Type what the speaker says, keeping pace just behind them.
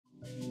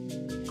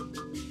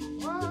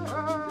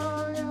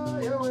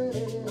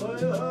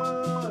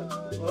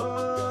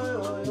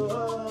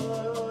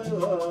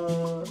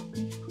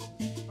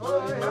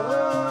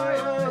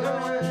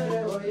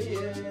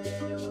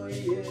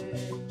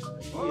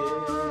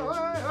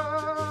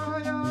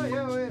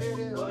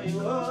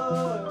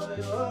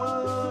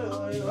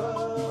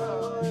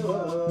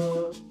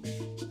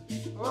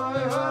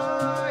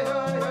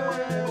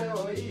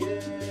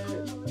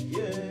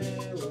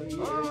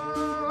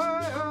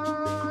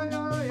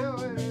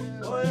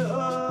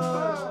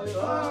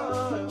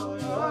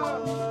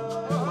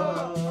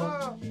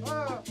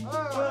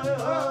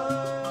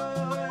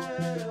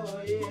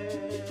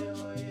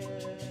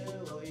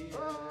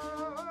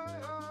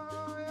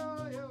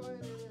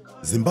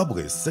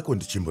Zimbabwe's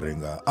second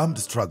Chimurenga armed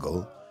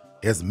struggle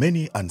has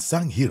many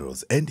unsung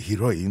heroes and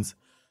heroines,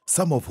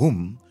 some of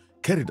whom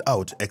carried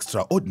out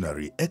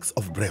extraordinary acts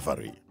of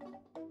bravery.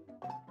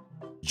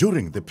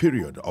 During the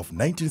period of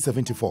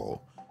 1974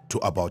 to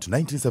about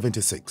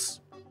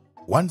 1976,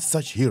 one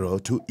such hero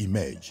to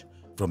emerge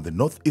from the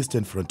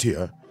northeastern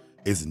frontier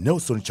is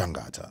Nelson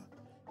Changata,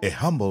 a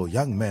humble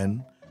young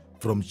man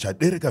from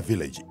Chadereka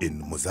village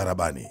in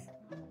Muzarabani.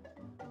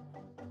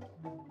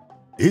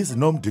 His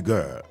nom de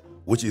guerre,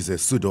 which is a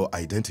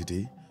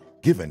pseudo-identity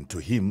given to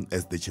him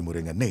as the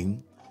Chimurenga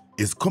name,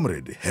 is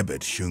Comrade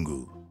Herbert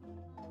Shungu.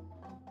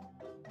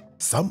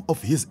 Some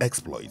of his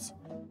exploits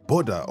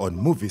border on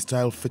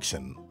movie-style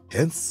fiction,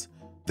 hence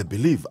the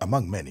belief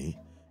among many,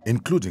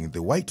 including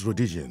the White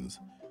Rhodesians,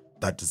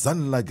 that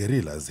Zanla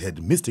guerrillas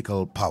had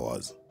mystical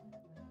powers.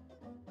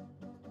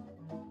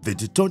 The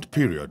detente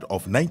period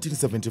of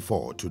 1974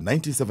 to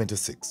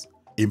 1976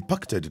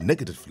 impacted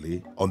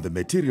negatively on the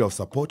material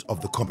support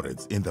of the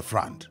comrades in the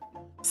front,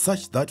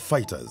 such that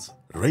fighters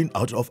ran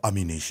out of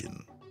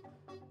ammunition.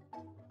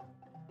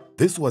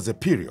 This was a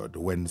period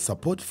when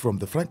support from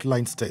the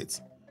frontline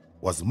states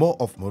was more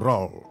of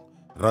morale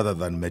rather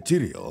than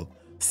material,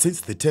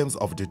 since the terms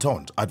of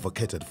detente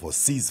advocated for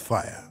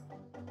ceasefire.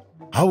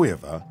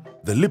 However,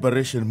 the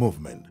liberation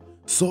movement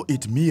saw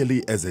it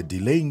merely as a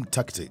delaying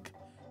tactic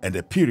and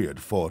a period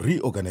for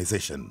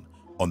reorganization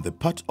on the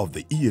part of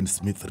the Ian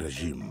Smith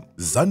regime.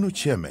 ZANU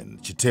chairman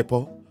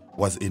Chitepo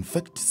was in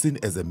fact seen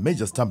as a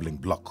major stumbling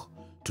block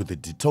to the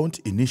detente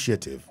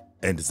initiative,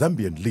 and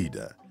Zambian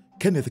leader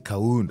Kenneth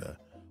Kaunda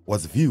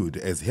was viewed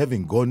as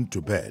having gone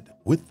to bed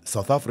with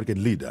South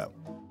African leader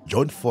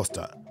John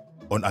Foster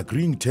on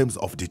agreeing terms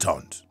of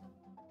detente.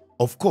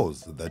 Of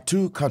course, the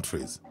two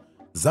countries,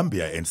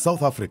 Zambia and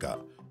South Africa,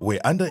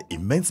 were under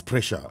immense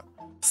pressure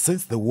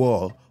since the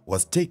war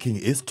was taking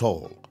its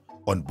toll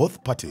on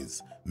both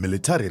parties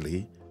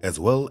militarily as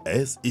well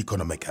as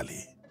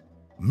economically.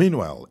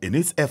 Meanwhile, in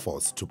its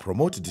efforts to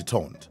promote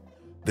detente,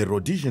 the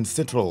Rhodesian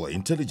Central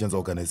Intelligence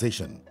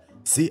Organization,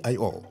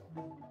 CIO,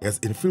 has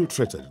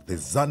infiltrated the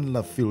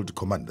Zanla field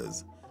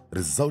commanders,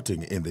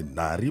 resulting in the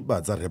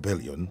Naribaza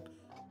rebellion.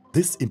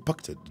 This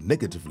impacted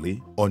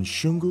negatively on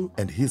Shungu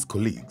and his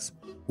colleagues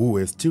who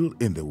were still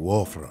in the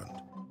war front.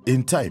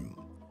 In time,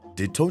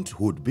 detente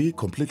would be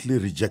completely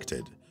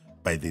rejected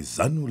by the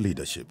ZANU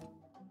leadership.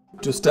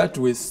 To start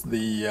with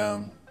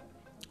the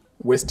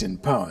Western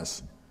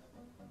powers,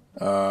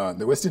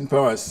 the Western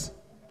powers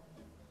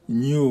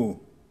knew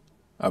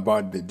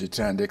about the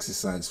deterrent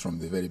exercise from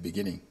the very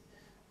beginning.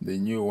 They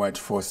knew what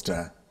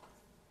Foster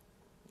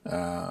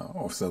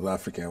of South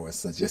Africa was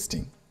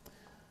suggesting,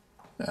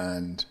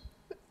 and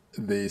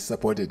they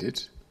supported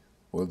it,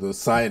 although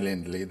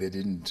silently they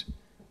didn't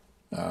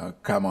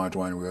come out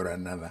one way or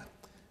another.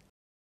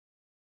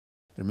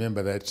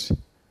 Remember that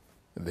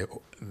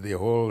the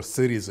whole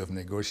series of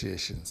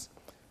negotiations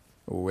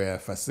were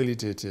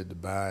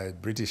facilitated by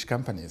British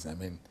companies. I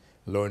mean,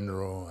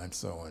 Lonro and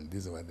so on.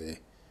 These were the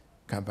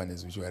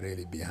companies which were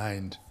really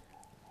behind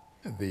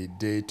the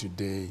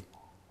day-to-day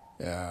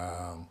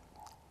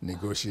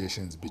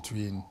negotiations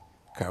between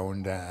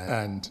Kaunda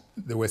and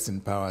the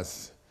Western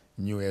powers.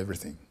 Knew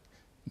everything.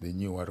 They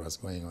knew what was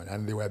going on,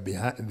 and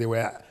they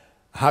were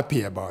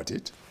happy about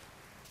it,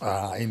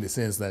 in the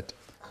sense that,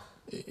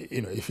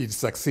 you know, if it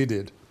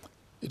succeeded,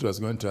 it was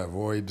going to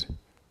avoid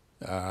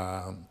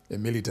a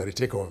military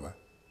takeover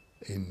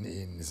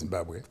in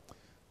Zimbabwe,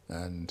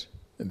 and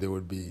there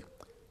would be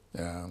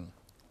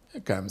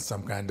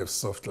some kind of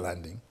soft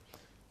landing,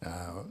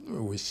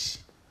 which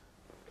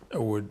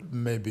would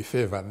maybe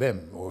favor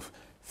them or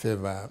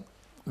favor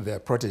their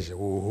protege,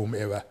 or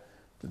whomever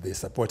they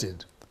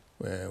supported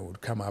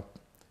would come up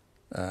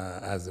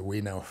as the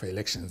winner of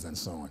elections and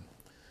so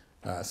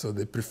on. So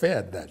they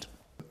preferred that.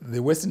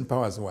 The Western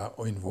powers were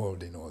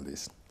involved in all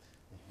this,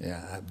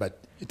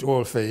 but it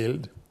all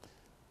failed.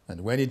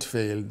 And when it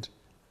failed,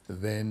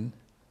 then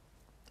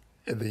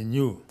they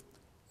knew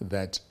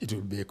that it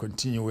would be a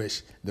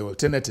continuation. The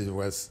alternative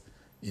was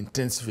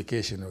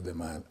intensification of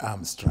the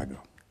armed struggle.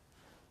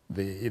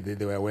 They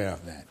were aware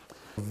of that.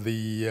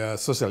 The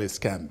socialist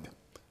camp,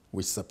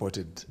 which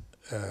supported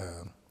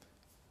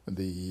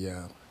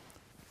the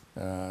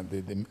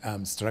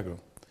armed struggle,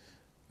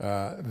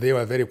 they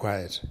were very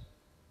quiet.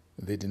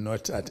 They did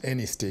not at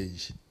any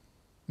stage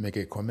make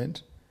a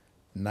comment.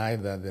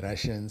 Neither the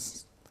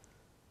Russians,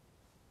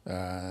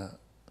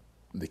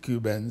 the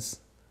Cubans,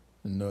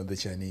 nor the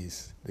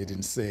Chinese. They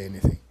didn't say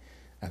anything.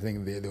 I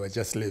think they were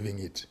just leaving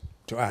it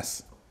to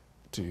us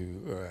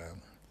to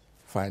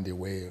find a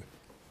way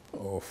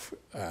of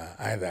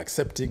either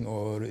accepting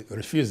or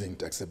refusing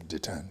to accept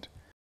detente.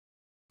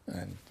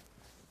 And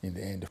in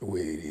the end,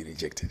 we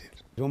rejected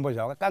it. Zombo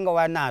zvawakanga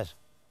wanazo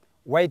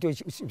waito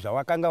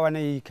zvawakanga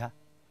wanaika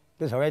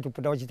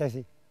ndozvawaitopota wachita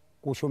sei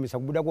kushomesa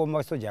kubuda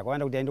kwamasoja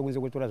akawanda kuti aende kunze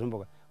kutora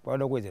zombo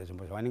kwada kuwedzera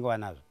zombo zvawanenge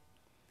wanazo.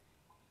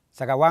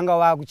 Saka wanga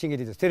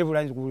wakuchengetedza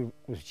serivulani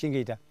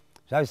kuzvichengeta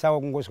zvavisawa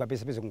kungoswa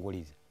pese pese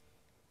kungoliza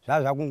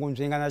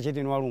zvazvakungomtsvengana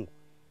chete newarungu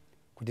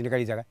kuti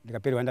ndikalidzaka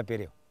ndikaperewa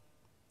ndaperewa.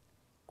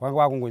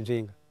 kwanga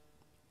kungonzvenga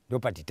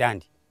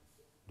ndopatitandi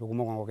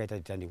ndokuma kwanga kwakaita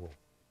titandi ko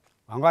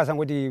wanga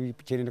asangoti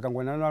chero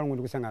ndikangona nalungu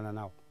ndikusangana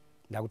nawo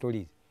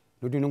ndakutoliza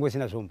noti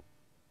unongosina zvombo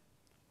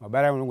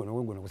mabara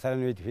unogona kusara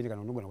neTV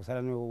kana unogona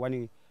kusara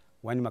ne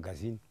one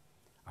magazine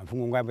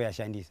amfungo ngamba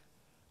yashandisa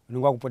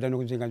unonga kupota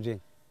nokunzvenga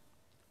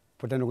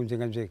pota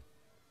nokunzvenga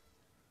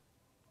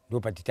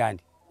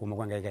ndopatitandi kuma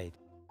kwanga ikaita.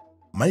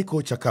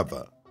 Michael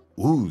Chakava,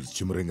 whose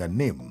Chimurenga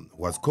name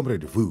was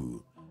Comrade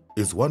Vu,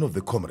 is one of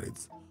the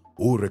comrades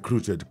who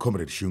recruited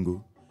Comrade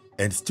Shungu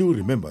and still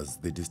remembers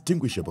the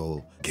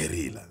distinguishable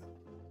guerrilla.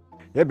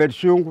 Herbert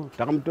Shungu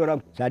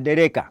takamutora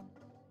sadereka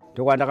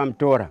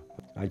tokwandakamutora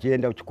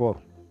achienda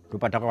kuchikoro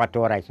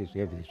ndopatakatora isusu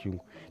Herbert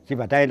Shungu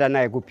chibva taenda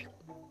naye kupi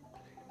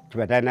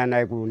chibva taenda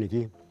naye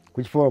kuniki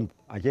kuchifombo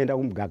achienda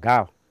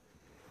kumugagawa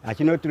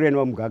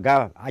achinotirenwa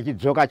mugagawa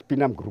achidzoka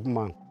achipinda mugrupu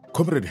mangu.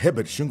 Comrade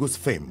Herbert Shungu's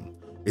fame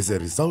is a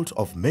result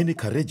of many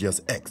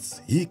courageous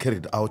acts he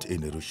carried out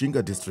in the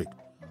Rushinga district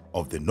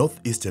of the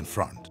Northeastern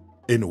Front.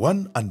 In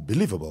one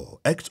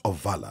unbelievable act of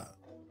valor,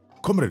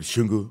 Comrade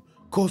Shungu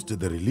caused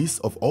the release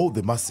of all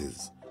the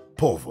masses,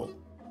 Povo,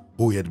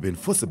 who had been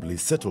forcibly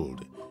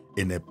settled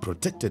in a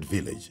protected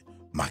village,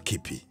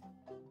 Makipi.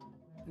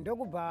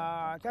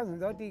 Ndokubva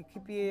tazonza kuti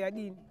Kipi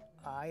yadini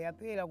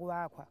yapera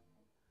kuvakwa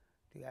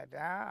tikati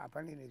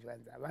hapana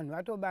nezvanza vanhu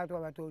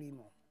vatobatwa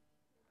vatorimo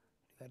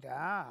tikati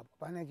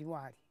hapana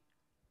chiwari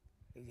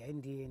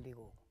ndiende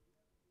koko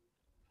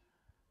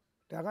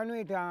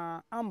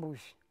takanoita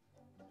ambush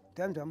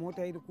tanzwa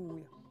mota iri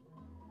kuuya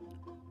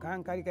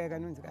kari kai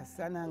kanonzi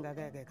kasananga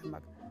kai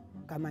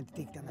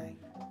kamadetector mai.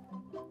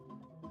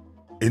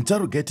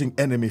 Interrogating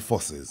enemy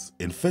forces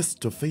in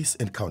face-to-face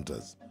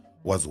encounters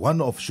was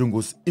one of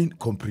Shungu's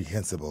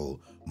incomprehensible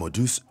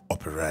modus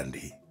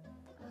operandi.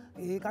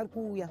 Kari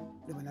kuuya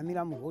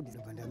ndopandamira murodhi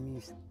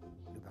ndopandamisa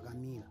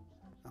ndopakamira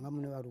vanga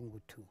mune varungu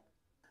 2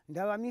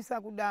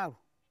 ndavamisa kudaro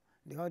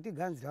ndikati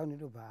ganzi down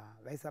ndobva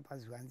vaisa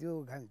pasi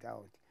zvikanziwo ganzi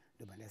down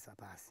ndobva ndaisa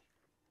pasi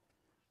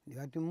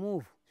ndikati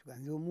move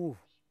zvikanziwo move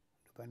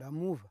ndobva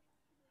ndamuvha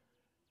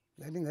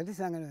ndikati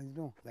ngatisangane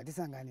no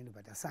ngatisangane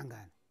ndobva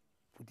tasangana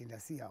kuti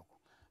ndasiyako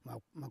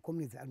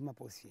makomrades ari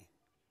mumaposition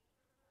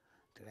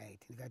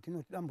right ndikati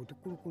no tidamboti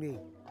kurukurei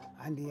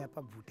handiya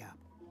pabvuta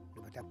apo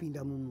ndobva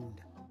tapinda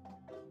mumunda.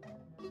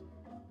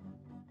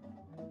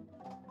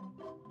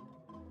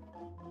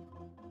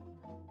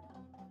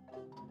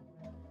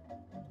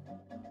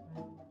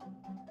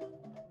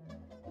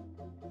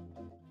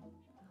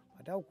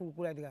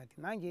 Kurukura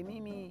tikati manje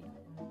mimi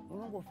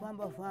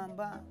unongofamba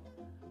famba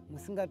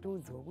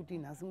musingatiudzewo kuti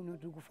nhasi uno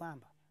tiri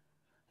kufamba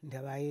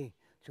ndavaye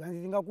zvikanzi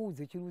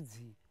ndingakuudze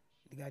chirudzi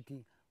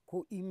ndikati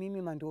ko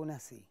imimi mandiona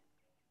sei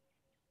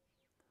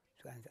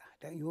zvikanzi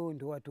iwo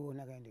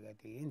ndowatoona kai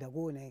ndikati enda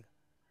kuona ika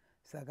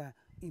saka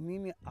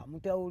imimi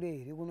hamutaure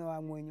here kune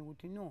vamwenyu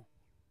kuti no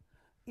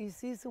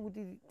isisi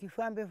kuti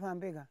tifambe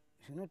ka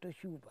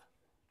zvinotoshupa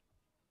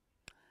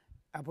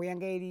apo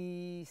yanga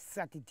iri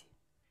Saturday.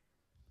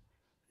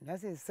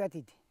 Nhasi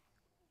Saturday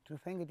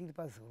tinofanira tiri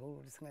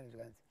pazororo tisingani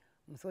zvikanzi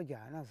musoja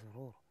haana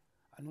zororo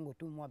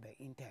anongotumwa by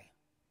in time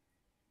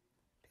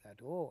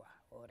tikati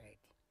alright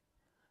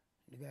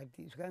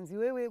ndikati zvikanzi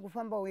wewe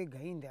kufamba wega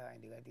inda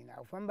ndikati na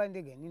kufamba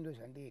ndega ini ndo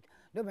zvandiita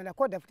ndobva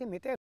ndakodha futi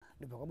mhetero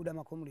ndobva kwabuda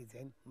makomrades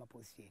ai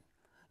mumaposition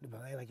ndobva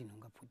vaya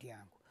vachinhonga pfuti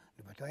yangu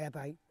ndobva tauya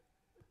pai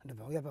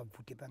ndobva uya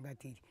pabvute panga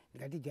tiri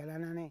ndikati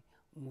jalana naye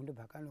umwe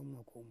ndobva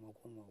kanomweko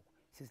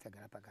sisi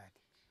tagara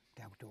pakati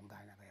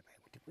takutongana paya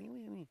kuti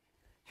kuiwi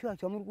chiva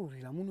chamuri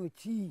kurwira muno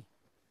chii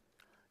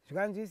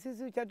zvikanzi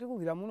isisi chatiri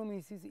kurwira muno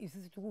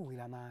isisi tiri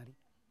kurwira mari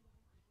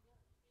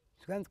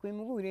zvikanzi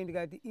kwemi kurwira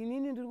ndikati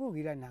inini ndiri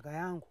kurwira nhaka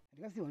yangu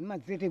ndikasiyiwa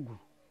nemadziteteguru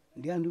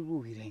ndiya ndiri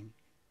kurwira ini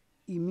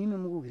imimi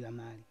mukurwira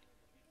mari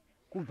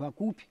kubva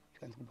kupi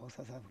zvikanzi kubva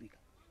kuSouth Africa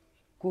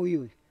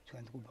koiyo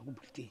zvikanzi kubva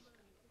kuBritain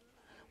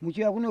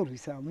muchiuya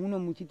kunorwisa muno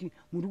muchiti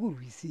muri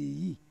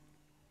kurwisei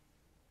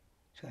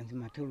zvikanzi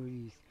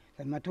materrorist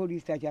kandi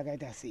materrorist acho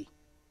akaita sei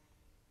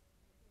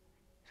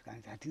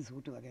zvikanzi hatizi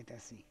kuti vakaita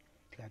sei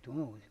tikati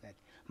zvikati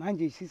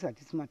manje isisi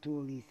hatisi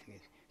materrorist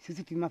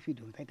sisi tiri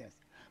mafreedom fighters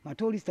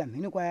materrorist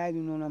amhene kwayari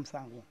unoona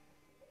musango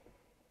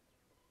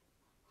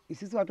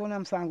isisi watoona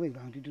musango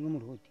ega kuti tiri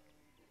murodhi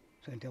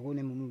so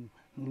nditakuone muri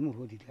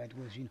murodhi tikati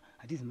ko zvino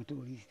hatizi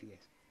materrorist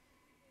guys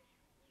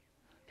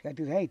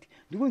tikati right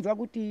ndikunzwa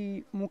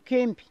kuti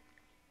mukempi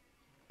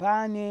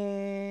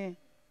pane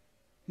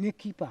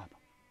nekipa apa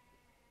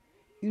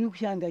iri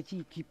kushanda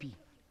chii kipi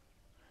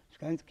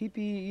zvikanzi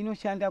kipi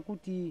inoshanda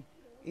kuti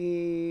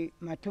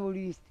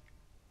materrorist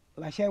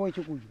vashayiwe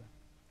chokudya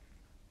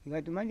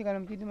ikati manje kana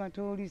muchiti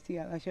materrorist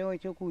vashayiwe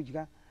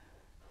chokudya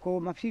ko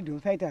mafreedom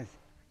fighters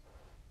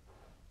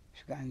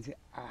zvikanzi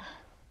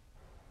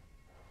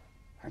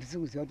hatisi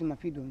kuziva kuti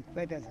mafreedom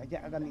fighters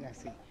acha akamira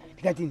sei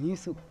tikati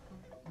nhiso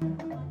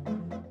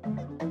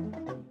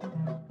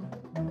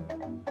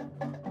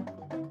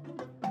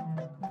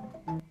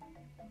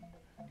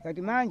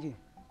tikati manje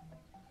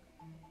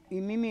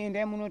imimi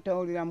endai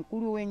munotaurira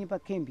mukuru wenyu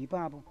pakembi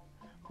ipapo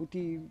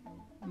kuti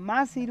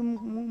masi iri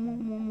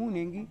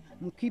munhengi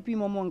mukipi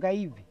imomo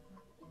ngaibve.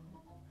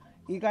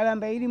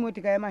 Ikaramba irimo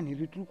tikaya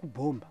manheru tiri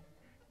kubhomba.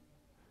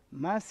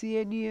 Masi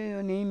yedu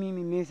iyoyo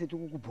neimimi mese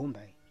tiri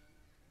kubhomba.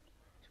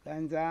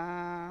 Zvikanzi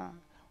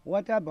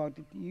what about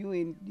you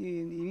and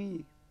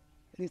me?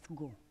 Let's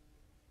go.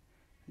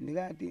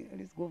 Ndikati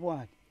let's go for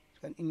what?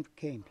 In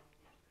camp.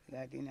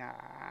 Ndikati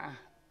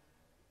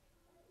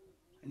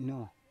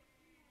no.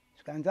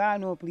 Zvikanzi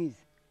no please.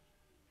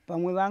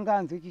 Pamwe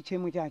vanganzwe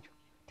chichemo chacho.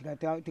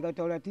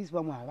 Tikataura tisi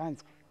pamwe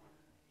havanzwe.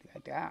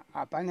 Tikati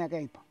hapana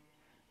yakaipa.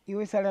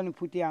 Iwe sala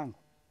nepfuti yangu.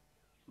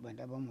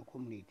 Banda pamwe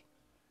comrade.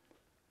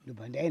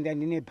 Ndobva ndaenda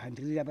ndine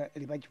bhandiri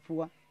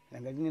repachipfuwa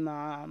ranga rine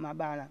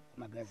mabala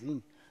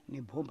magazini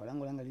nebhomba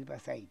rangu ranga riri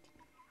pasaidi.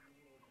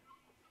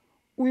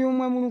 Uyu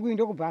umwe munhu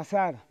kuinda kubva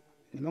asara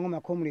nemamwe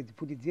macomrades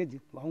pfuti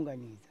dzedzi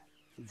vaunganidza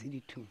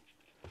dziri 2.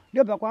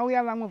 Ndobva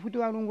kwauya vamwe futi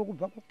varungu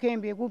kubva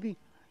kukembe yekupi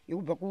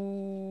yekubva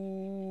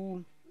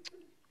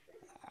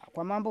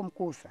kwamambo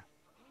Mukosa.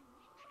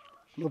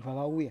 Ndobva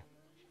vauya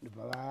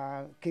ndobva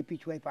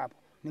vakepichwa ipapo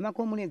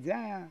nemacomrades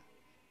aya.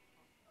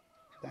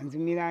 Zvikanzi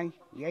mirai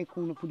uyai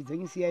kuno pfuti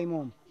dzenyu siyai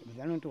imomo.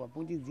 Dzanotorwa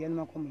pfuti dziya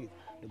nemacomrades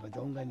ndobva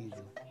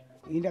dzaunganidzwa.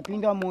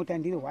 Ndapinda mota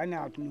ndiri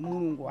 1 out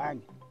nemurungu 1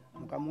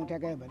 mukamota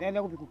kaibva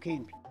ndaenda kupi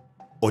kukembi.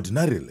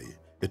 Ordinarily,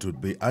 it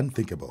would be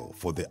unthinkable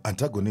for the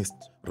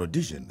antagonist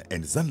Rhodesian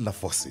and Zanla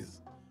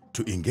forces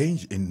to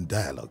engage in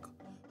dialogue,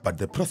 but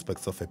the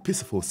prospects of a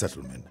peaceful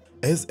settlement,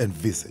 as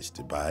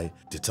envisaged by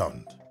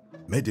Detente,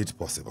 made it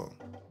possible.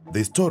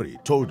 The story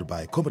told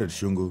by Comrade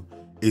Shungu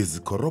is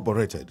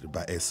corroborated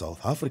by a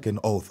South African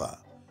author,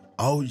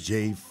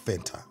 J.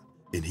 Fenter,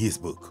 in his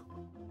book,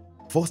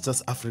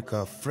 Fosters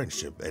Africa,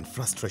 Friendship and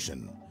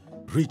Frustration,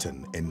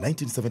 written in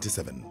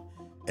 1977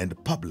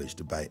 and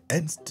published by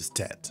Ernst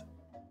Stedt.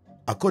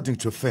 According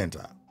to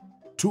Fenter,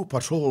 2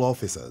 patrol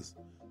officers,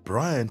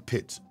 Brian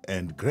Pitt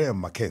and Graham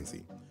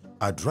Mackenzie,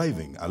 are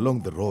driving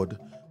along the road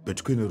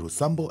between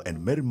Rusambo and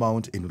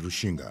Marymount in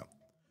Rushinga,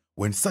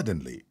 when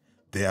suddenly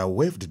they are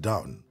waved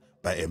down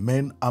by a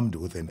man armed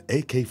with an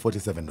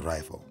AK-47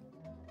 rifle.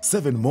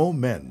 7 more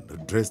men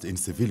dressed in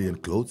civilian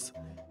clothes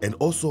and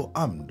also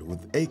armed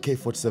with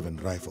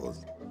AK-47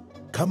 rifles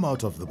come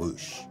out of the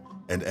bush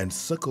and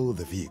encircle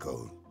the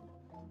vehicle.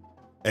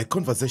 A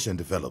conversation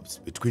develops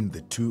between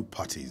the 2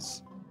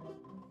 parties.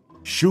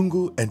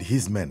 Shungu and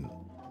his men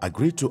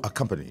agreed to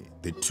accompany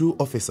the 2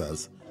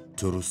 officers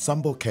to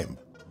Rusambo camp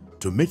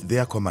to meet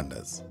their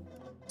commanders,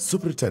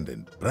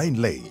 Superintendent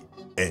Brian Lay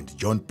and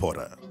John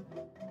Porter.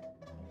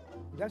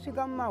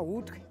 Ndasvika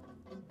mumahutwe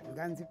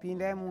ndikanzi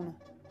pindai muno.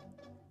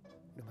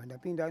 Ndobva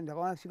ndapinda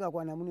ndakasvika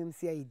kwana mune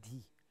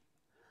muCID.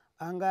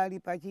 Anga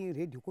ari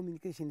radio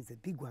communication the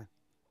big one.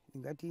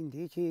 Ndingati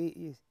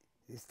ndeche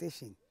the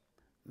station.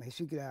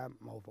 Maisvikira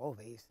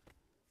maovhaovha ese.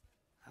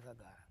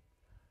 Akagara.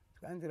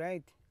 Zvikanzi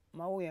right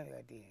mauya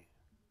ndikati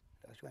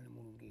ndasvika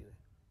nemurungu iwe.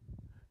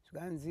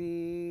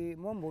 Zvikanzi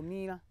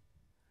mombomira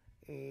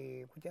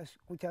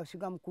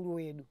kuchasvika mukuru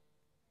wedu.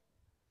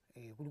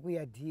 Kuri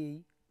kuya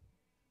DA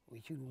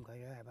wechirungu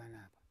yaya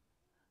panapa.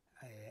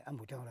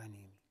 Ambotaura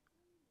nemi.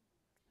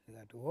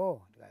 Ndikati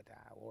ndikati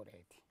all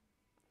right.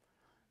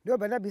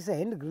 Ndobva ndabvisa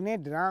hand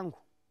grenade rangu.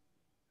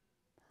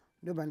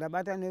 Ndobva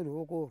ndabata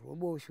neruoko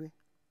rwoboshwe.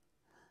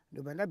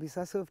 Ndobva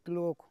ndabvisa soft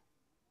lock.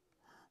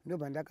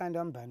 Ndobva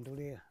ndakanda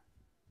mubhandurera.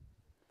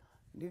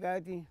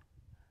 Ndikati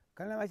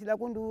kana vachida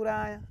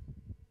kundiuraya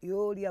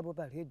iwe uri apo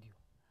paredhiyo.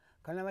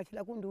 Kana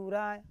vachida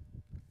kundiuraya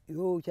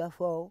iwe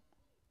uchafawo.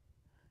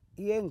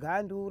 Iye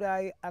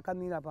ngaandiuraye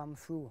akamira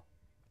pamusuo.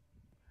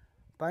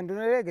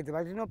 Pandinoregedza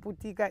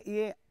patinoputika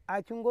iye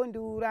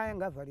achingondiuraya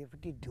ngavhare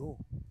futi dhoo.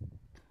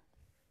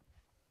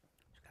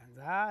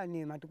 Zvikanzi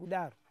nema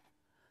tikudaro.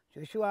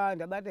 Joshua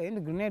ndabata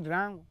hand grenade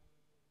rangu.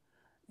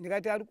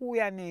 Ndikati ari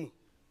kuuya nei?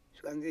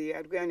 Zvikanzi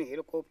ari kuuya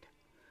nehelicopter.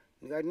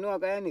 Ndikati no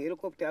akauya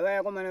nehelicopter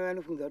vaya komana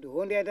vanofunga kuti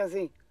hondo yaita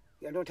sei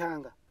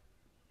yandotanga.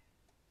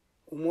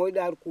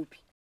 Umoida ari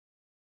kupi?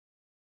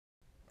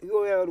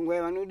 Ivo varungu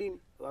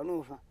vanodini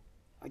vanofa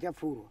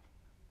vachapfurwa.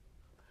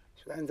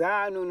 Zvikanzi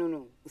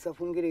no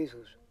usafungire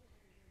izvozvo.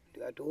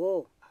 Ndikati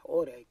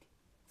all right,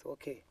 it's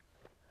okay.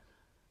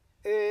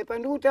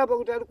 Pandikutapa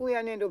kuti ari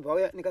kuuya nei ndobva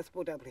uya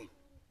ndikaspota plane.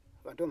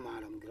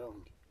 Vatomhara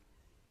muground.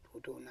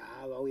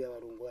 Kutoona vauya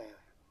varungu aya.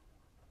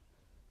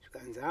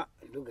 Zvikanzi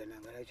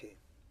ndogananga rachena.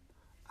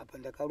 Apa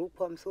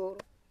ndakarukwa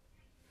musoro.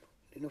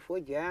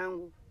 Ndinofoja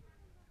yangu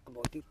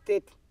about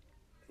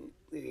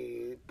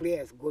 30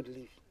 players God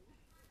leave.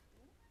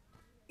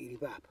 Iri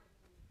papa.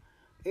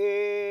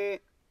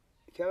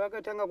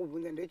 Chavakatanga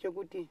kubvunza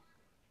ndechekuti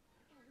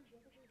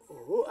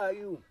who are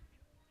you?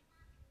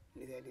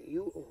 Ndikati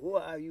who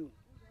are you?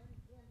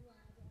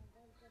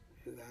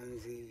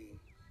 Zvikanzi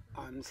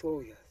I'm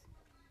soldiers.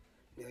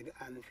 Ndikati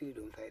I'm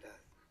freedom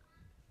fighters.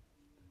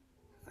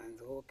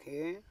 Zvikanzi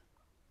okay.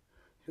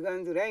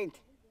 Zvikanzi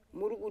right.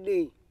 Muri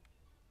kudei?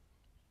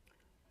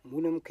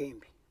 Muno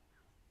mukembi.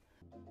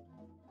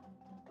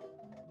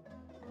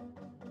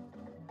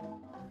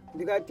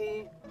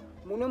 Ndikati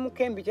muno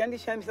mukembi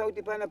chandishamisa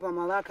kuti pana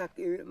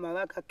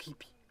pamavaka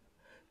kipi.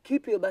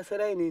 kipi basa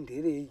raine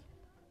nderei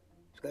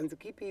zvikanzi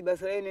kipi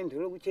basa raine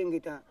ndere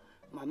kuchengeta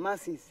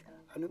mamasis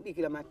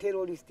anobikira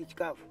materrorist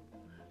chikafu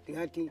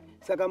ndikati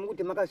saka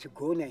mukuti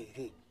makazvigona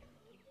here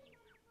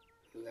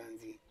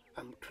zvikanzi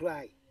I'm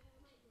try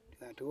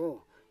ndikati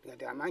oh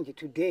ndikati manje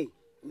today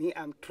me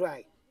I'm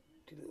try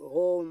to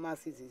all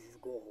masses is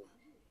go home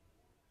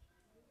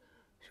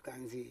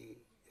zvikanzi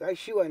are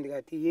sure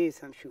ndikati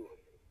yes I'm sure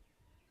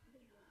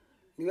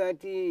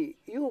ndikati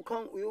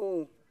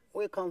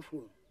where come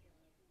from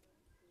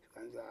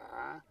zvikanzi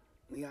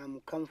me I'm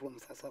come from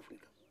South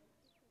Africa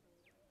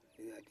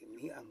ndikati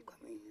me I'm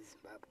coming in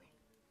Zimbabwe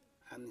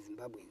I'm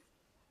Zimbabwean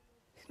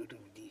it's not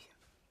Rhodesia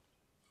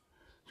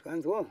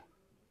zvikanzi oh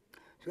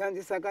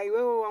zvikanzi saka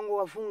iwewe wangu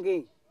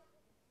wafungei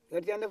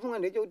ndikati andafunga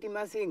ndechekuti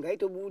masi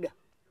ngaitobuda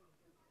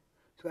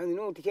zvikanzi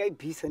no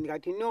tichaibvisa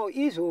ndikati no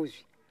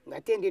izvozvi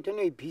ngatende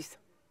tonoibvisa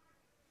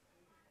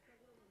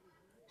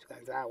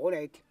zvikanzi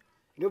alright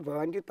ndobva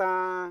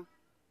vandipa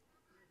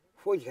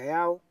fodya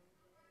yavo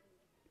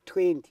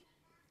 20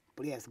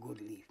 players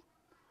good leave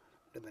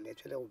ndobva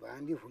ndatsveta kubva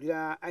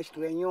vandivhurira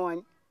achitora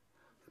nyowani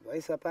ndobva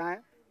vaisa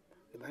paya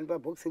ndobva vandipa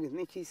boxi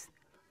nezvinechisi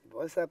ndobva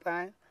vaisa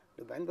paya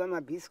ndobva vandipa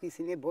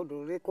mabhiskisi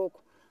nebhodhoro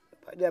rekoko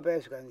padera paya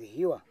zvikanzi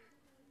hiwa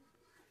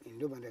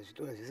ndobva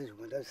ndazvitora zvese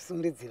zvobva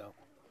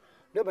ndazvisundedzerako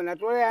ndobva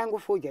ndatora yangu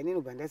fodya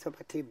ndobva ndaisa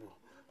patebhuru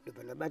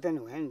ndobva ndabata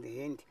nehand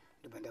the hand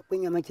ndobva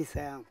ndakwenya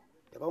machisa yangu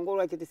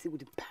ndakaongorora chete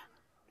sikuti pa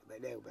ndobva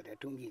dai kubva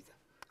ndatungidza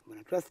ndobva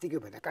ndatora stiki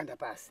ndobva ndakanda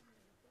pasi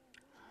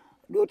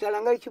dota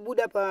langa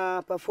richibuda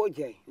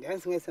pafodya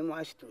ndaisingaisa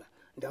muashitura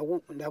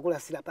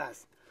ndakurasira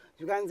pasi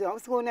zvikanzi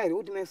hausingaona here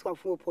kuti maiswa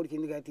floor polish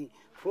ndikati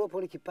floor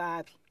polish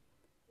papi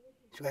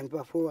zvikanzi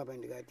pafloor apa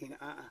ndikati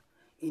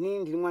inini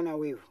ndiri mwana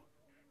wevhu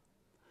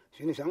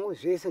zvinhu zvangu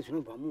zvese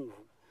zvinobva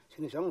muvhu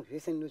zvinhu zvangu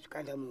zvese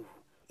ndinozvikanda muvhu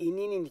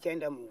inini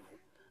ndichaenda muvhu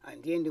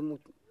handiendi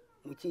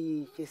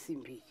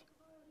muchesimbi ichi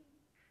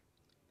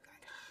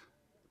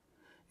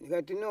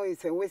ndikati no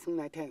it's a wasting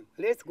my time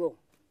let's go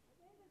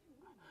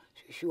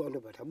shuwa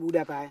ndobva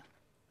tabuda paya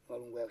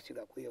varungu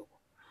yakusvika kuyoko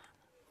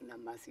kuna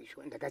masi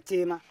shuwa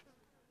ndakachema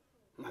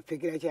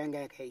mapfekero acho yanga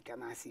yakaita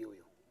masi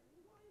iyoyo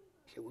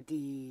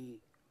zvekuti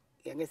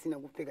yanga isina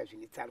kupfeka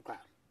zvine tsaruka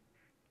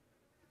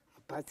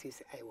mapatsi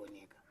ese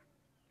aioneka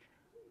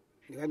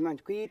ndikati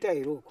manje kuita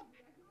iroko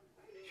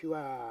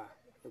shuwa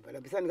ndobva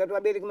ndabvisa ndikati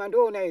vabereki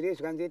mandoona here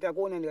zvikanzoita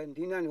kuona ndikati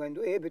ndinani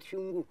ndo Herbert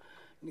Shungu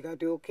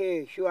ndikati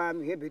okay shuwa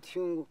I'm Herbert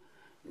Shungu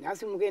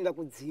nhasi mukuenda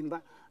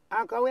kudzimba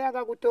akauya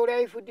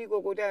akakutorai futi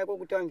ikoko tayako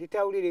kuti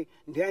anditaurire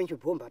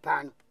ndianchibhomba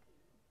pano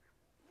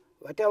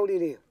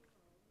vataurire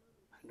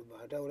ndobva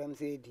vataura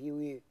musedi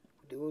uye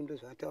kuti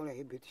ndozvataura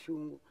Herbert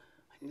Shungu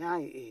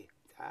naye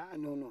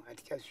no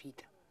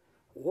hatichazviita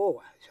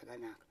wowa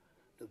zvakanaka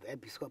ndobva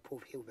yabviswa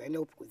pofu yobva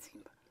yaenda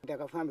kudzimba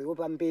ndakafamba iwo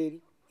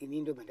pamberi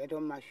ini ndobva ndaita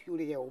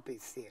mumashure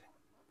yaupedzisira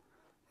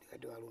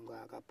ndikati varungu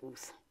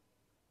akapusa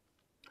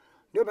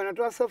ndobva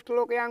ndatora soft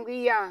lock yangu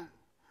iya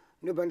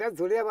ndobva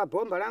ndadzorera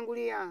pabhomba rangu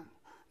riya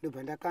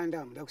ndobva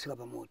ndakanda ndoda kusvika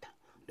pamota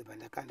ndobva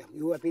ndakanda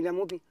iwe wapinda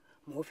mupi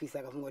muofisi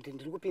akafunga kuti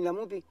ndiri kupinda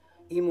mupi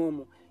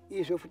imomo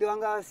izvo futi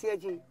vanga vasiya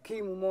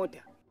chikii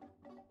mumota.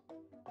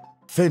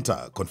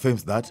 Fenta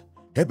confirms that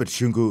Herbert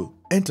Shungu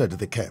entered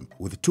the camp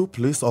with 2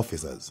 police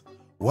officers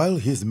while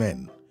his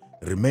men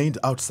remained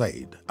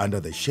outside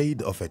under the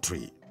shade of a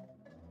tree.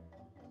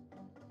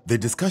 The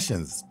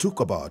discussions took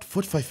about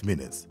 45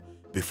 minutes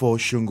before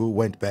Shungu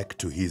went back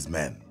to his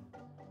men.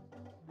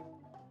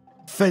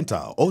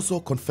 Fenta also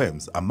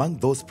confirms among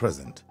those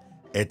present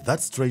at that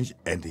strange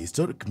and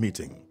historic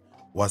meeting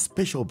was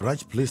Special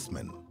Branch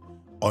Policeman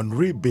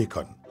Henri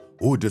Bacon,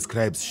 who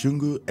describes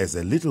Shungu as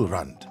a little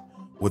runt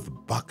with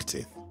buck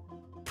teeth,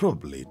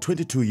 probably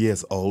 22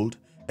 years old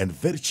and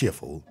very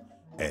cheerful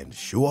and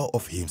sure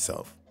of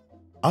himself.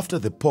 After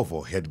the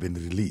povo had been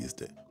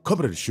released,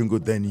 Comrade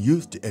Shungu then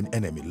used an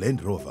enemy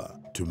Land Rover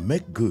to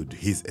make good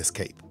his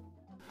escape.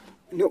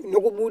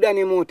 Nokubuda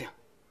nemota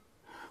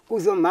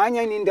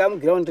kuzomhanya ini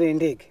ndamuground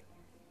rendege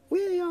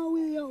wiya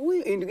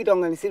indikuita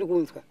kunga ndisiri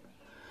kunzwa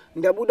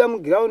ndabuda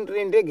muground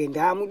rendege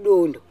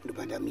ndamudondo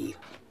ndobva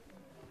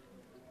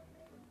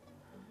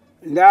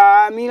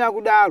ndamira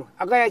kudaro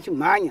akaya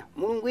chimhanya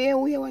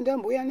mulungu uya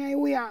wandambuya naye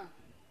uya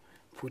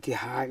futi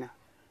hana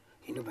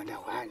ndobva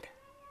ndahwanda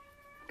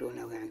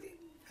ndona kanzi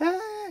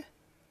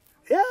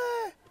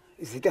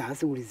zita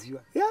hasi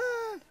uliziwa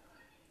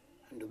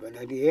ndobva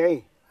ndati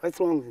hey what's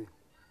wrong?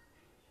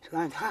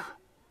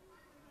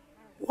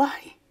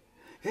 Why?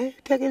 Hey,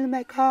 take in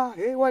my car.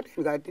 Hey, what?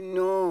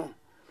 No.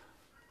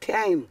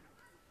 Time.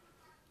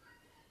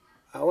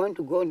 I want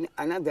to go on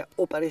another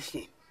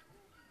operation.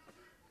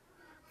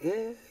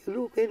 Hey,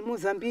 look in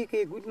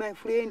Mozambique, good my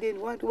friend, and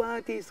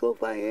what is so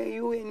far, hey,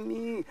 you and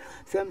me.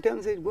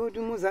 Sometimes I go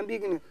to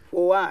Mozambique.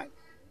 For what?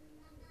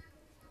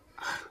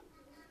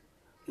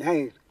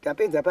 Nice.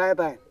 Tapinza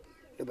papa.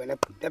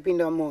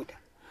 Tapinda motor.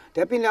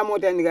 Tapinda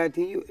motor and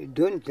you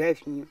don't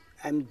drive me.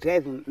 I'm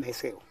driving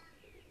myself.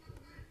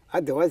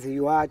 Otherwise,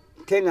 you are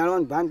 10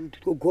 around band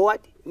to go out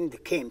in the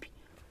camp.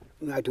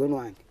 I don't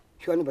want.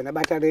 You want to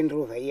buy a Land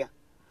Rover here.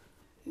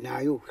 Now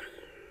you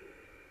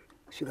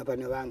kusvika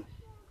pane vamwe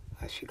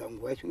asvika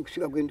nguva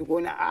kusvika kuenda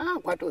kuona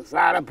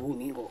kwatozara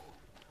bhuniko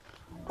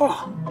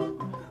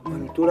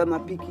vanotora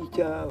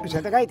mapikicha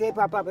zvatakaita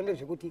ipapo apa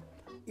ndezvekuti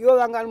ivo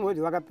vanganimodi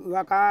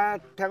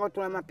vakatanga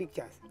kutora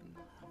mapictures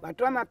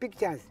vatora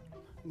mapictures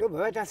ndobva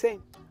vaita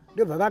sei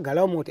ndobva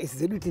vagarawo mota isi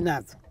dzedu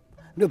tinadzo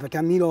ndobva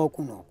tamirawo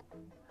kunoko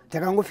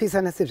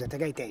takangofisana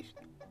sezvatakaita izvi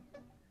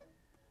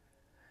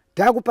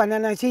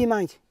takupanana chii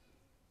manje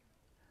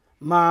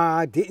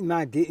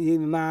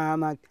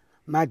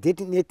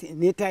madate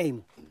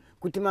netime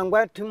kuti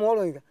mangwa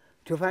tomorrow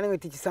tofanira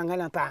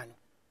tichisangana pano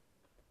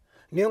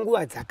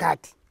nenguva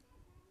dzakati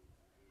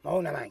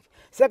maona manje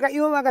saka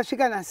ivo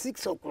vakasvika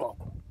na6 o'clock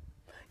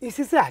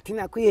isisi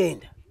hatina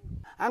kuenda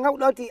anga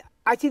kuda kuti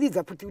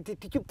achiridza kuti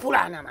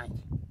tichipurana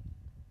manje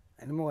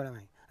andimoona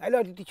manje aida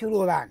kuti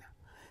tichirovana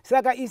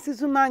saka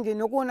isisu manje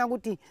nokuona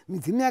kuti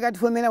midzimu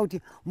yakatifomera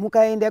kuti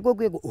mukaenda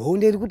ikoko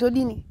honde iri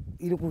kutodini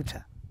iri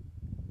kutsva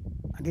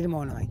handiri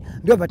maona manje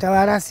ndobva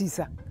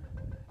tavarasisa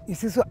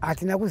isisu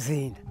hatina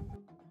kuzoenda.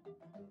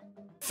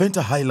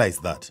 Fenta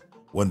highlights that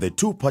when the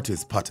two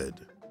parties parted,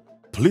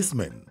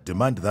 policemen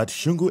demand that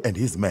Shungu and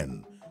his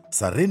men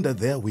surrender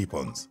their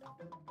weapons.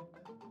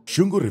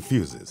 Shungu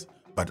refuses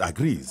but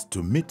agrees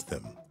to meet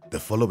them the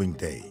following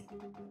day.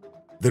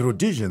 The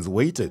Rhodesians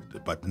waited,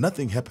 but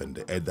nothing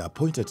happened at the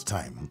appointed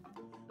time,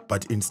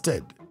 but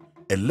instead,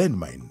 a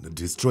landmine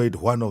destroyed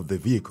one of the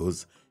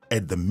vehicles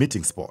at the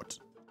meeting spot.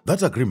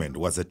 That agreement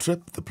was a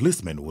trap the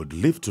policemen would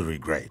live to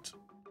regret.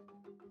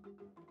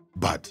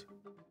 But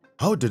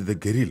how did the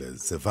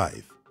guerrillas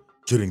survive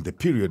during the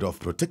period of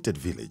protected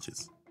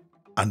villages?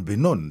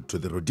 Unbeknown to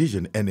the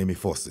Rhodesian enemy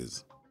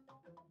forces,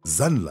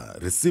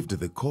 Zanla received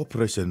the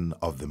cooperation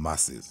of the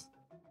masses.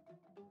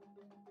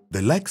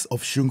 The likes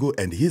of Shungu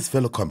and his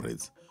fellow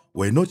comrades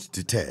were not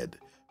deterred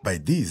by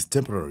these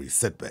temporary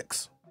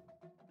setbacks.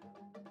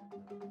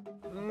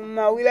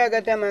 Mawila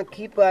akata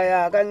makipa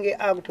ya akange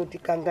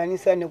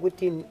akutotikanganisa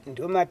nekuti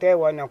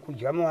ndomataiwana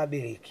kudya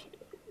muvabereki.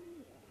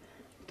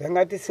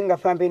 Tangati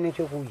singafambe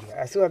nechokudya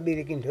asi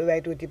vabereki ndo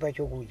vaitotipa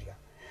chokudya.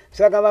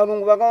 Saka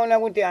varungu vakaona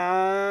kuti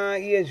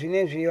iye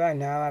zvinezvi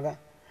vanhu ava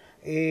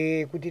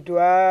kuti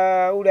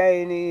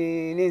tovauraye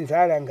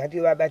nenzara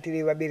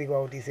ngativabatire vabereki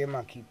vavo tiise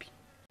makipi.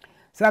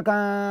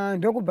 Saka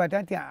ndokubva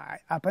tati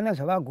hapana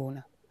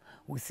zvavagona.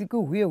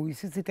 Usiku huye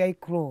huisisi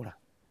taikrora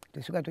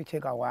tosvika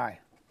tocheka waya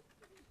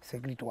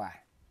security waya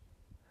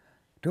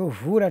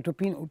tovhura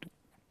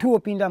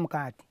topinda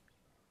mukati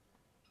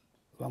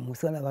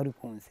vamusala vari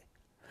kunze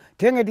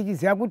tenge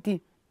tichiziva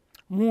kuti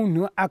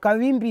munhu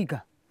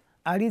akavimbika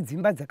ari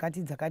dzimba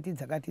dzakati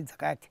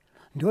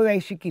ndo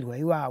vaisvikirwa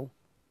ivavo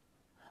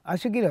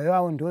asvikirwa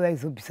ivavo ndo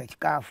vaizobvisa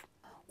chikafu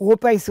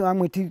opa isu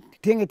vamwe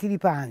tenge tiri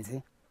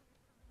panze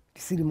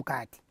tisiri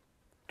mukati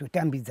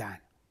totambidzana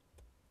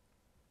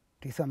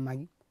toisa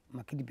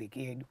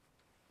makidibheki edu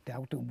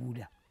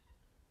takutobuda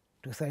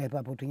tosara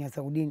ipapo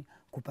tonyatsa kudini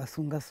kupa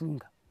sunga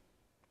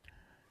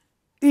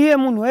iye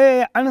munhu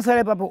weye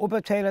anosara ipapo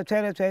opa tsvaira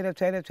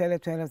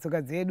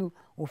tsoka dzedu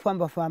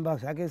ofamba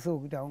zvake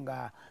sokuti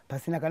aunga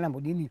pasina kana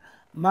mbodini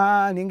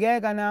manhenge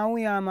aya kana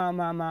auya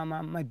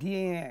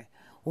madna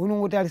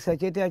unongotarisa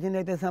chete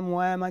achindaita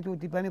samuwaya macho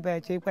kuti pane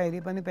payachekwa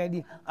here pane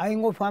payadini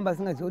aingofamba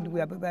asingazivi kuti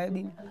kuyape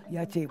payadini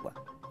yachekwa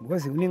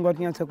because unenge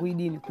watinyatsa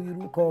kuidini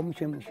kuirukawo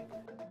mushe.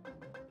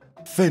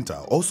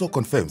 Fenta also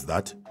confirms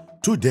that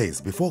 2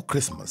 days before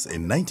Christmas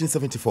in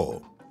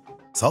 1974,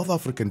 South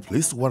African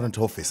police warrant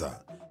officer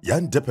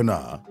Jan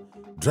Depenaar,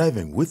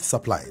 driving with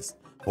supplies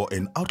for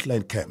an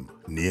outlying camp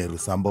near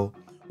Lusambo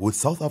with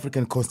South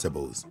African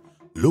constables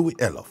Louis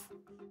Elof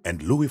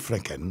and Louis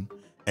Franken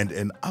and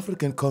an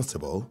African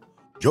constable,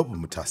 Job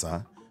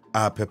Mutasa,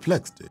 are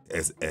perplexed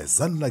as a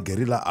Zanla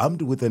guerrilla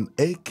armed with an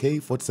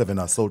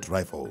AK-47 assault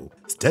rifle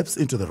steps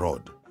into the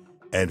road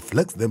and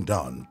flags them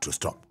down to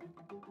stop.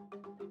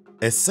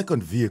 A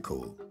second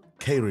vehicle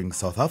carrying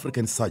South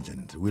African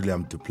Sergeant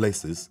William Du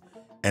Plessis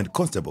and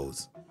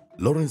constables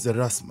Lawrence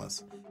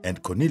Erasmus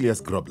and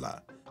Cornelius Grobler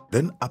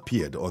then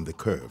appeared on the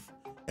curve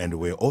and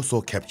were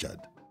also captured.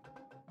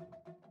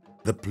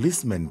 The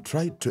policemen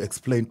tried to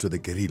explain to the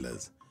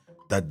guerrillas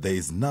that there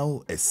is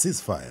now a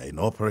ceasefire in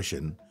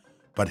operation,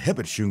 but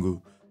Herbert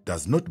Shungu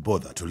does not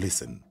bother to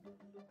listen.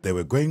 They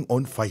were going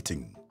on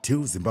fighting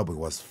till Zimbabwe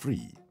was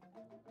free.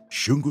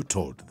 Shungu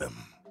told them.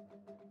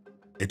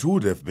 It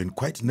would have been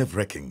quite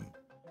nerve-wracking,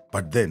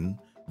 but then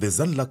the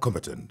Zanla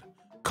combatant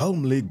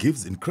calmly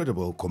gives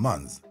incredible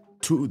commands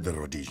to the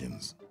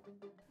Rhodesians.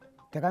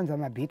 Takanza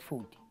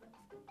maBedford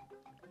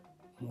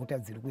mota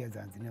dziri kuya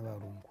dzanzi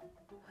nevarungu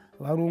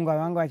varungu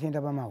vanga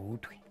vachienda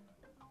pamahutwe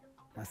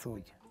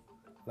masoja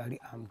vari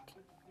armed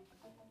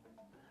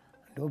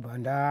ndobva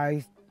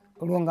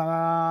ndaronga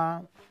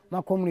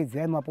macomrades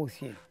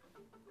aimaposition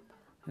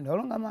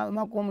ndaronga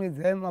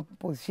macomrades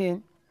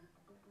aimaposition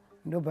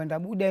ndobva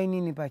ndabuda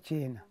inini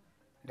pachena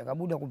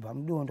ndakabuda kubva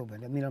mudondo ndobva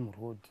ndamira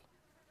murodhi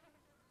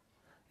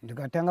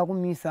ndikatanga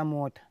kumisa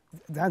mota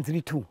dzanziri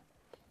 2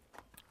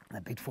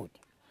 naBedford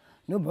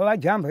ndobva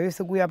vajamba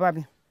vese kuya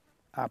papi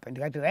apa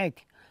ndikati right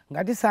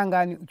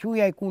ngatisangani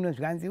chiuyai kuno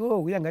zvikanzi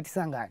uya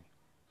ngatisangani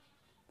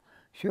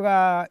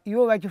shuka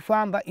ivo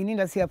vachifamba ini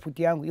ndasiya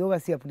pfuti yangu ivo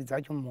vasiya pfuti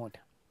dzacho mumota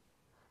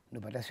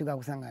ndobva tasvika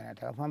kusangana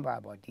takafamba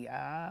about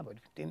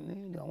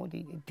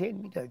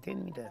 10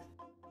 meters.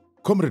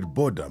 Comrade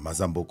Boda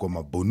Mazamboko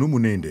Mabunu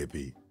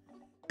Munendepi,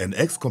 an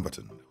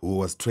ex-combatant who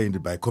was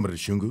trained by Comrade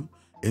Shungu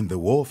in the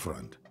war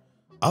front,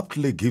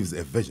 aptly gives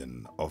a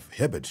version of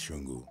Herbert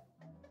Shungu.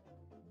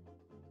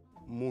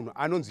 Munhu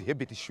anonzi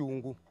Herbert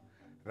Shungu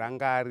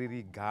ranga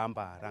riri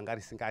gamba ranga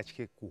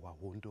risingatye kuhwa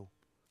hondo.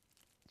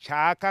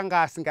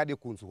 Chaakanga asingade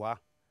kunzwa,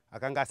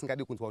 akanga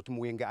asingade kunzwa kuti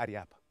Muwenge ari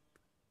apa.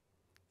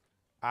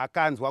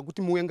 Akanzwa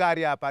kuti Muwenge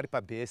ari apa ari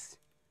pabhesi.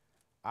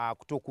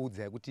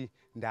 Akutokuudza kuti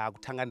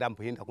ndakutanga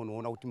ndamboenda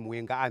kunoona kuti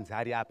Muwenge anzi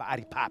ari apa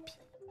ari papi.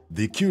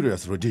 The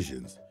curious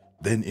Rhodesians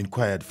then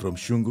inquired from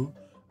Shungu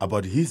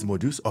about his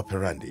modus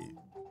operandi,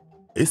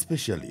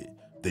 especially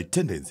the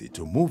tendency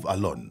to move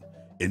alone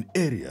in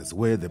areas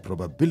where the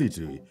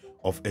probability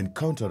of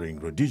encountering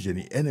Rhodesian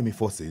enemy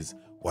forces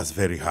was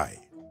very high.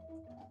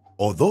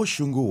 Although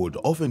Shungu would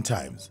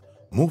oftentimes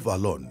move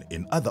alone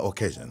in other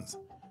occasions,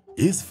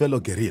 his fellow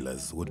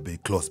guerrillas would be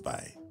close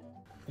by.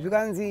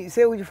 Zvikanzi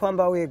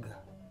seuchifamba wega.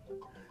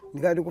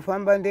 Ndikati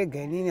kufamba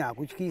ndega inini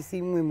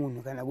hakutyisi mumwe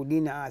munhu kana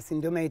kudina asi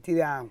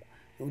ndomaitire angu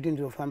nekuti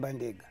ndinofamba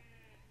ndega.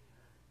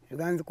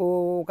 Zvikanzi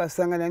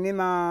ukasangana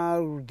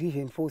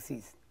nema-Rhodesian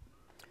forces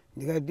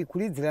ndikati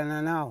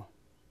kulidzirana nawo.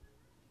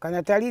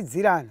 Kana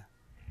talidzirana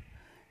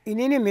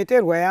inini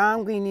mheterwa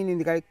yangu inini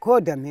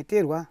ndikakodha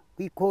mheterwa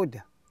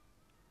kuikodha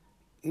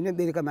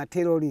inobereka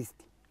ma-terrorist,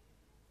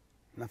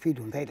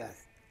 ma-freedom fighters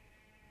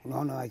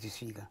unoona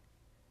vachisvika.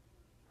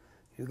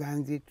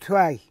 Zvikanzi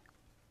try.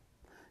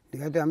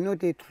 Ndikati I'm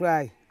not a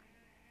try.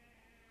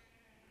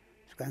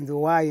 Zvikanzi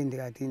why?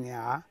 Ndikati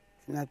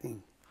it's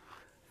nothing.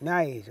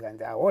 Naye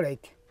zvikanzi all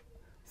right.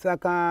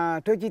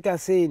 Saka tochita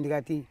sei?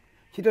 Ndikati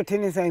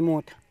chitotenesa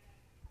mota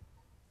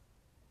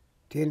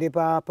tiende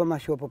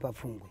pamashopo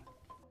papfungwe.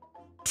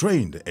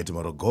 Trained at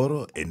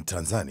Morogoro in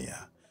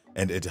Tanzania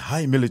and at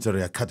High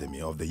Military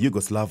Academy of the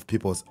Yugoslav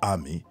People's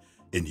Army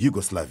in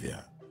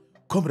Yugoslavia,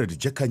 Comrade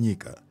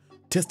Jekanyika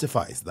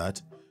testifies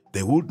that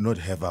they would not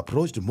have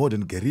approached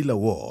modern guerrilla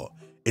war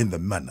in the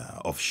manner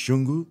of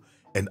Shungu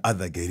and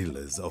other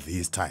guerrillas of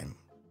his time.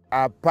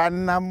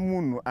 Apana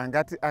munhu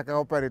angati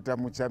akaoperata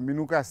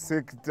muchaminuka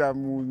sector,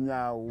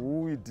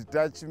 munyahui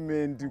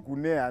detachment,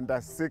 kune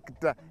handa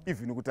sector,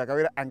 even kuti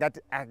akawira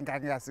angati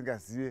anganga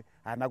asingazive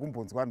hana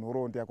kumbonzwa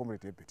nhoroondo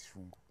yaComrade Herbert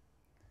Shungu.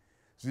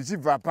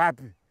 Zvichibva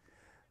papi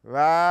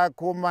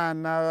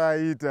vakomana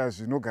vaita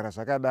zvinogara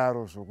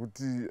zvakadaro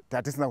zvokuti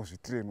tatisina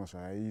kuzvitrainwa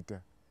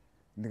zvavaita.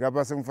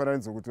 Ndingapa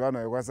semufananidzo kuti vanhu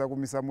vaikwanisa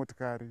kumisa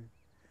motikari,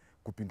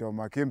 kupinda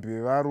mumakembe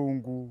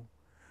evarungu,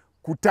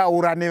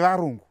 kutaura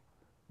nevarungu,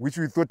 which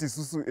we thought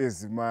isusu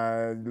as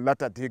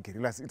latter day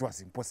guerrillas it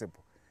was impossible.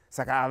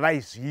 Saka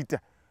havaizviita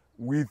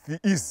with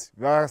ease,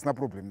 vasina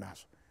problem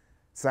nazvo.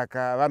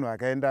 Saka vanhu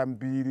vakaenda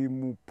mbiri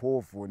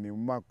mupovho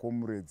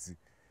nemumakomrades.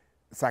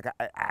 Saka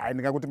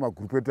ndingakuti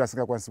magrupu edu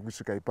asingakwanisi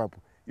kusvika ipapo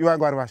ivo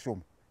vanga vari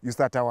vashoma, isu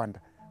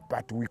tatawanda,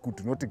 but we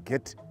could not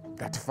get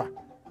that far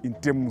in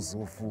terms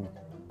of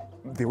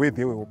the way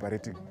they were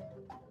operating.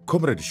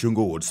 Comrade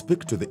Shungu would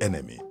speak to the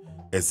enemy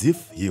as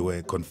if he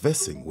were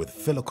conversing with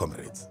fellow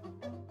comrades.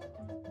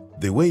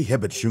 The way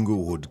Herbert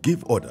Shungu would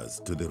give orders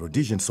to the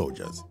Rhodesian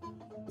soldiers,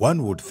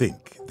 one would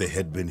think they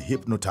had been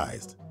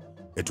hypnotized.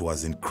 It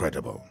was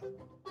incredible.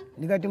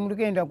 Ndikati muri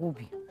kuenda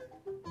kupi?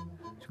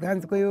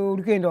 Zvikanzi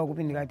uri kuenda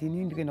kupi? Ndikati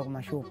inini ndikuenda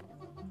kumashopu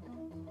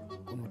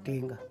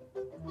kunotenga.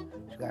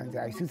 Zvikanzi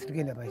isusu tiri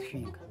kuenda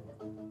pasvika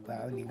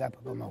panenge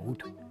apa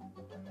pamahutwe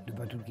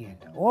ndipo tiri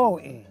kuenda.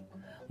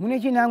 Mune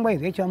chinangwa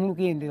here chamuri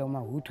kuendera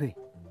kumahutwe?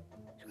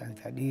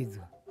 Zvikanzi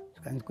adedzwa.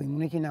 Zvikanzi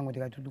mune chinangwa?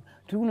 Tikati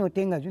tiri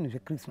kunotenga zvinhu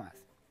zveChristmas.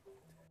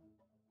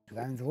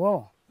 Zvikanzi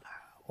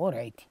all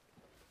right.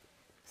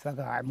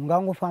 Saka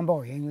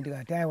mungangofambawo henyu.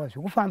 Ndikati aiwa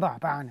zvekufamba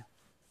hapana.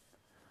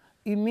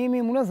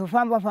 Imimi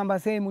munozofamba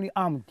sei muri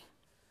armed?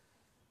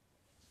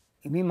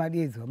 Imimi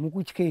madedzwa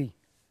mukutyei?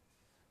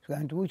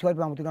 Zvikanzi kutya kuti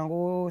pamwe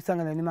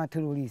tikangosangana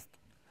nematerrorist.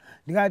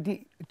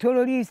 Ndikati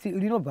terrorist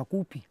rinobva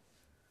kupi?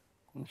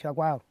 Kumusha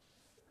kwaro.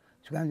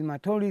 Zvikanzi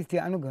materrorist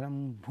anogara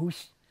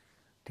mubush.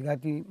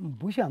 Tikati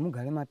mubush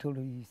hamugare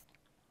materrorist.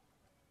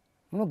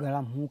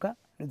 Munogara mhuka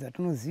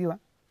dzatinoziva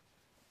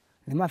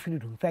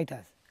nema-freedom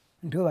fighters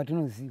ndivo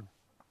vatinoziva.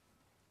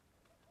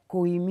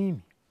 Ko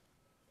imimi?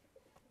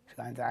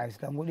 Zvikanzi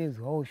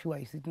zvikangodedzwawo shuwa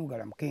isi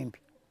tinogara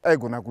mukempi.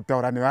 Aigona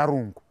kutaura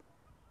nevarungu.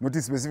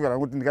 Noti specifically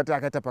kuti ndikati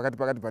akaita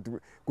pakati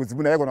but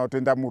kudzimuna aigona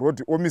kutoenda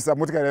muroad omisa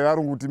motikari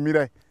yevarungu kuti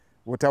mirai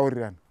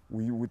votaurirana.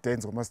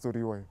 Tainzwa mastori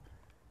iwayo.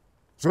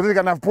 Zvoti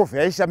kana povhe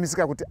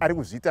yaishamisika kuti ari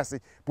kuzviita sei,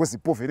 because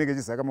povhe inenge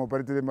ichiziva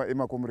maoparetero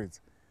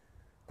emakomrades.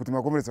 Kuti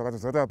makomrades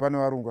vakatoziva kuti pane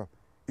varungu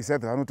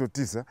isaidha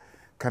vanototiza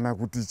kana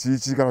kuti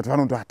chichi kana kuti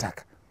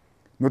vanondoataka.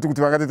 Noti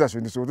kuti vakatoita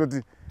zvinhu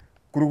zvokutoti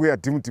kuri kuuya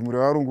dhimu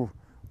revarungu,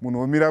 munhu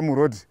omira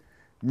muroad,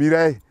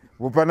 mirai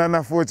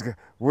vopanana fodya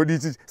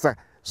vodichi.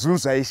 Saka zvinhu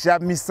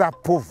zvaishamisa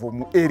povho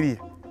muarea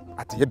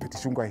ati Herbert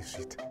Shungu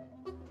aizviita.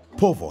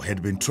 Povo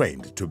had been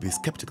trained to be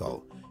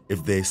skeptical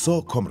if they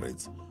saw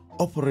comrades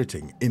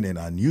operating in an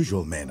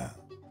unusual manner.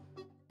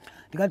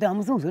 Ndikati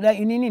amusingozoda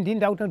inini ndini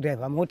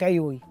ndakutodriva mota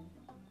iyoyi.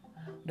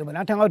 Ndoba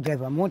ndatanga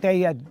kudriva mota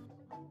iya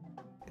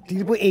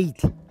tiripo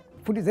 8.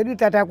 Futi zedu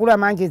tatakura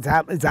manje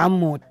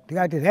dzamota.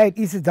 Ndikati right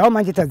isi dzawo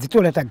manje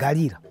tadzitora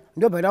tagarira.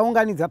 Ndoba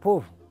ndaunganidza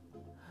povhu.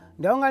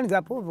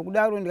 Ndaunganidza povhu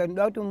kudaro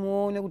ndikati kuti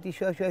muone kuti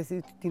shwashwa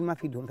isi tiri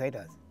ma-freedom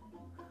fighters.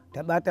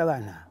 Tabata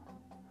vanhu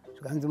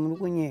zvikanzi muri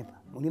kunyepa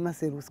muri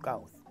ma-Cell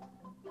Scouts.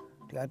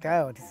 Ndikati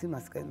aiwa tisi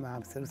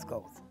ma-Cell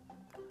Scouts.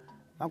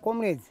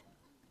 Makomrades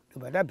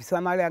ndoba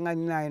ndabvisa mari yanga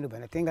ndinayo ndoba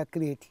ndatenga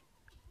crate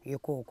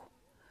yekoko.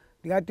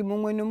 Ndikati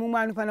mumwe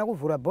nomumwe anofanira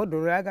kuvhura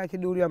bhodhoro rake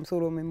achidurira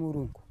musoro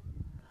memurungu.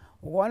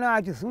 Ukaona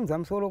achizunza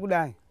musoro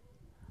kudai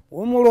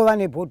womurova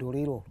nebhodhoro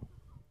iroro.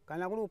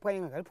 Kana kuri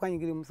kupwanyika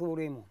ngaripwanyikire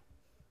musoro imo.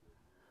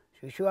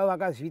 Zveshuwa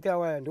vakazviita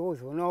waya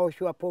ndokuzoonawo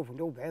shuwa povhu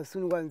ndokubva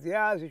yasununguka nzi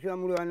zveshuwa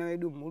muri vana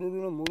vedu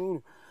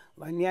mhururu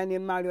vaniya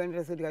nemari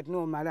vanoita tikati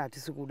no mari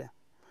hatisi kuda.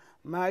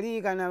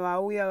 Mari kana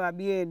vauya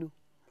vabi edu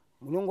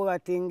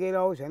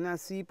munongovatengerawo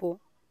zvanasipo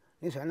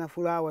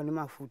nezvanafurawa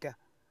nemafuta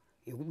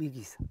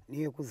ekubikisa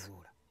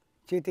neyekuzora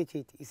chete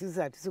chete. Isisi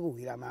hatisi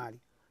kuhwira mari,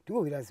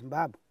 tikuhwira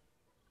Zimbabwe.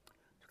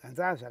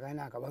 Zvikanzi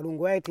zvakanaka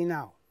varungu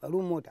vaitinawo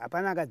varumota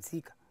hapana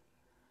akadzika.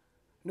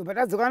 Ndobva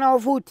tadzoka nawo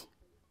futi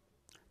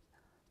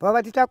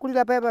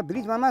pavakatitakurira paya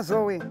pabridge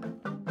paMazowe.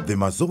 The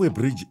Mazowe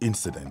Bridge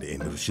incident in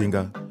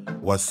Rushinga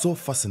was so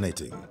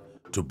fascinating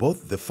to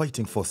both the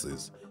fighting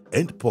forces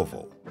and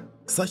Povo,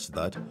 such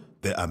that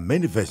there are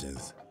many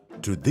versions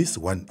to this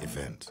one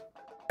event.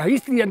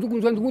 History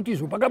yandikunzwa ndikuti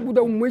izvo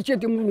pakabuda umwe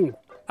chete mulungu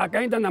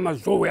akaenda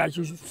naMazowe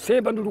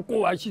achisemba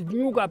nduruko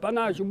achinyuka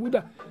hapana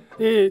achibuda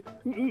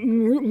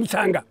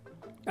mutsanga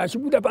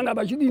achibuda panga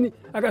pachidini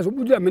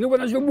akazobudira mhene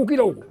kwana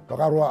achitobukira uko.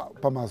 Vakarwa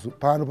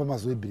pano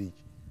paMazowe Bridge.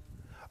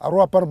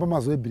 Arwa pano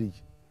paMazowe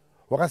Bridge.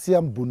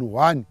 Wakasiya mbunhu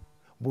 1.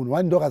 Mbunhu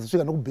 1 ndo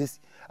akazosvika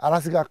nokubhesi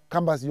arasika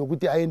kambasi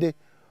yokuti aende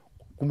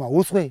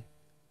kumahuswe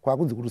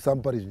kwakunzi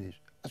kurusamu pari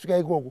zvinezvi. Asvika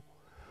ikoko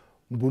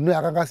mbunhu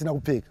akanga asina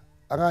kupfeka.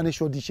 Akanga ne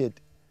short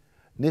shirt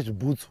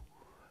nezvibhutsu.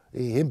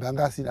 Hembe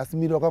anga asina asi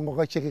miri wakanga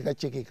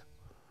wakachekeka.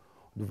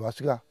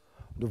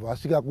 Ndobva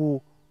asvika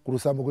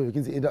kurusamu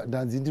kwekinzi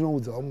ndanzi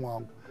ndinoudza vamwe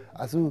wangu.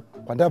 Asi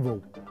kwandabva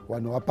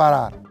vanhu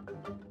vaparara.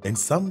 In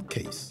some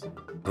case,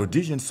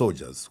 Rhodesian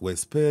soldiers were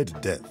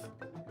spared death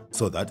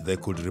so that they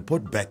could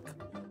report back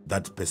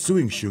that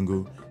pursuing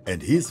Shungu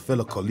and his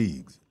fellow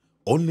colleagues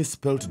only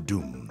spelled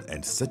doom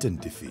and certain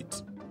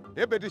defeat.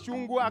 Hebedi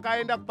Shungu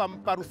akaenda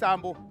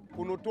parusambo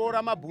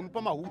kunotora mabhunu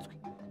pamahutswi.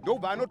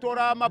 Ndobva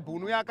anotora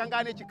mabhunu yakanga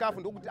ane chikafu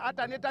ndokuti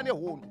ataneta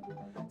nehondo.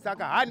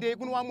 Saka handei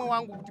kuno vamwe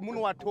wangu kuti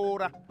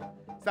munowatora.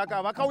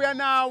 Saka vakauya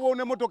nawo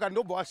nemotokari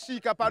ndobva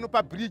wasvika pano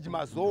pabridge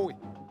Mazowe.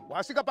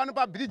 Wasvika pano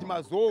pabridge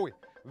Mazowe.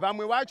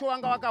 Vamwe vacho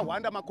vanga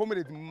vakahwanda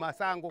makomrades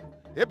mumasango.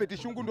 Hebedi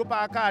Shungu ndo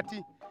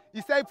paakati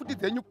isai futi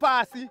dzenyu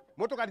pasi,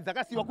 motokari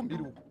dzakasiwa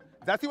kumhiri uko.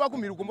 Dzasiwa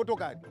kumhiri uko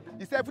motokari.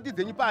 Isai futi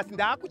dzenyu pasi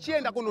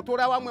ndaakuchienda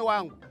kunotora vamwe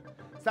wangu.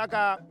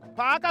 Saka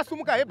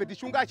paakasumuka Hebedi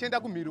Shungu achienda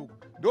kumhiri uko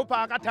ndo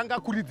paakatanga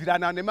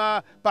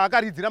kuridzirana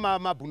paakaridzira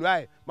mabhunu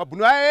aya.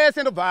 Mabhunu aya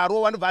ese ndobva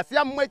arova ndobva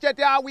asiya mumwe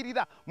chete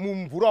awirira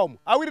mumvura umo.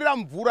 Awirira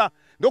mvura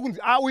ndokunzi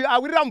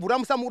awirira mvura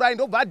musamurai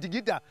ndobva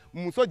adhigita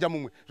musoja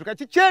mumwe.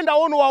 Zvikachichenda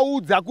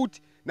onowaudza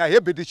kuti na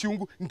Hebedi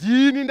Shungu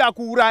ndini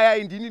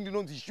ndakuuraya ndini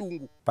ndinonzi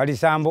Shungu.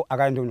 Palisambo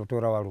akaenda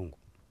kunotora varungu.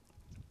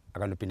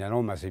 Akandopinda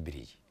nawo Mazowe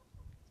Bridge.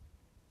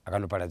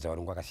 Akandoparadza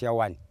varungu akasiya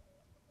 1.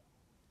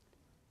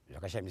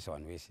 Zvakashamisa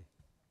vanhu vese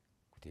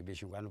kuti Hebedi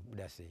Shungu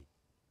anobuda sei.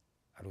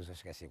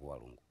 Arikuzosvika sei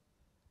kuvarungu.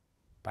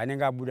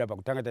 Paanenge abuda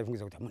pakutanga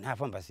taifungisa kuti munhu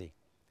afamba sei.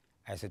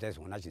 Asi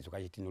taizoona achidzoka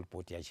achiti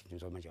noripoti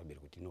yachitinzwa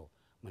machabereka kuti no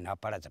munhu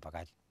aparadza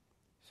pakati.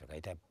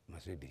 Zvakaita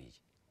Mazowe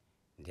Bridge.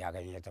 Ndiye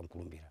akanyanya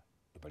tamukurumbira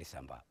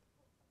nepalisamba.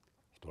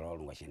 Tora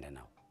varungu achienda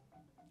nawo.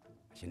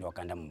 Achienda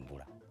wakanda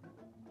mumvura.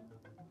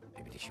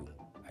 Hebedi Shungu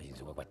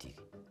achidzoka kwatiri.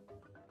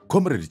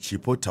 Comrade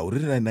Chipo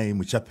Tauriranai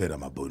Muchapera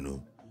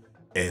Mabunu,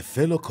 a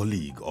fellow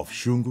colleague of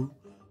Shungu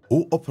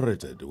who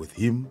operated with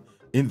him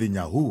in the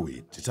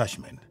Nyahui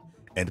detachment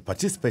and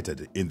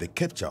participated in the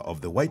capture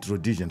of the white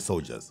Rhodesian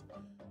soldiers,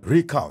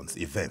 recounts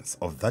events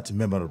of that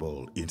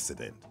memorable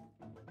incident.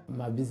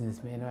 My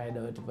businessmen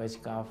waida kuti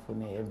pachikafu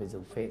nehembe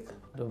dzekupfeka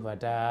ndobva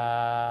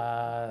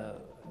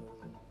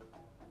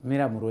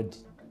mira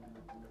murodhi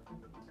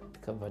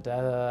tikabva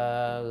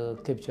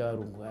capture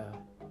varungu ava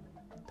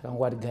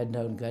takangwati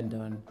gun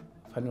down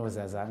fanira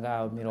kuzaza anga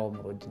amirawo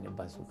murodhi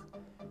nebhazuka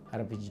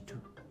RPG2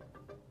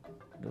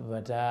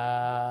 ndobva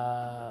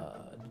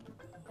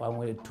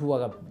vamwe 2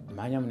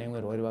 vakamhanya mune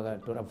imwe rori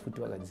vakatora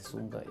futi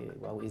vakadzisunga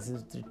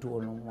isisi tiri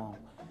 2 nomwe wangu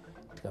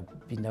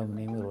tikapinda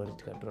mune imwe rori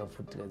tikatora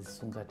futi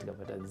tikadzisunga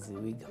tikabva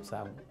tadziwiga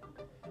musango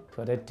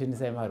tikabva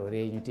tatitendesai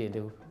marori enyu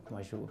tiende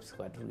kumashops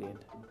kwatiri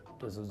kuenda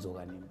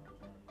tozodzoka nemo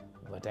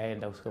kubva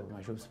taenda kusvika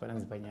pamashops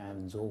pananzi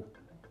paNyanzou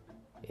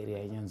area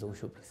yeNyanzou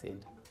shopping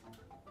center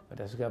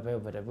tasvika paipo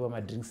bva tapiwa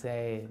madrinks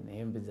aye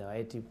nehembe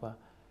dzavaitipa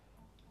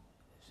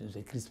zvinhu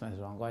zvechristmas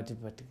zvavanga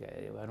vatipa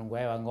varungu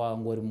vaye vanga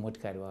vangori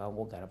mumotikari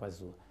vakangogara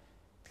pazuva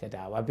tikati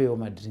havapewo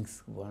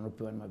madrinks kubva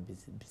vanopiwa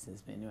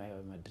nemabusinessmen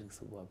vaiva madrinks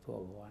kubva vapewa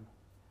vavana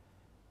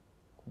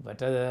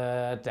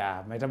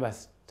kubva maita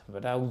basi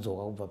tabva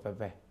takudzoka kubva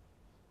papai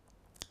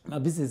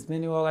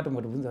mabusinessmen iwavo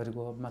vakatombotibvunza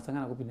kuti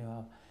masangana kupi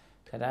nevavo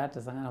tikati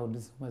tasangana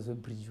kudhusa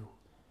mazwebridge uku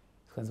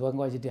tikanzi vanga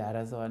vachiti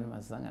harasa vane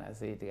masangana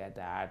sei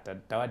tikati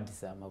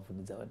tawadhisa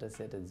mavhudhu dzavo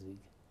tasiya tadziviga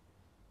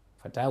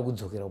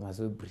patakudzokera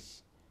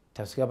kumazwebridge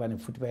tasvika pane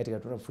pfuti paya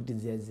tikatora pfuti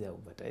dziya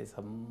kubva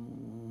taisa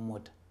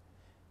mota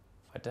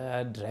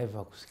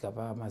patadhiraivha kusvika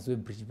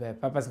pamazwebridge paya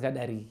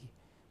papasingadariki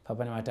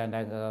papane matanda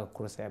anga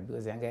akakrosa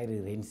because yanga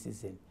iri rain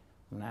season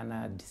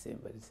munana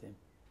December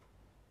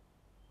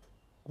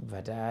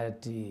kubva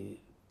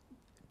tati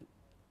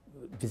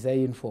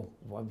bvisai uniform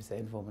wabvisa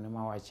uniform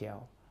nemawachi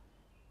yavo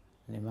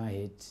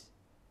nemaheti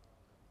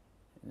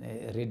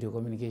radio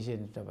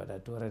communication tabva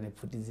tatora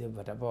nepfuti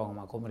dzebva tapawa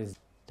kumakomrades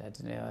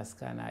tati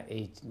nevasikana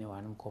 8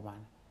 ne1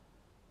 mukomana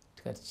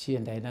tikati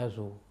chiendai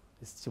nazvo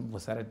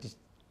tichimbosara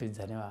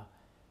tichipedza nevavo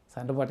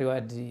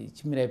sandopatikati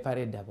chimirai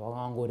parade apa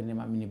wanga wangori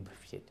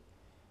nemaminibreef chete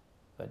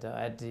but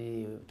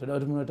ati toda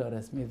kuti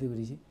munotaura Smith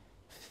kuti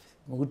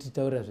mukuti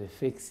taura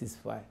zvefake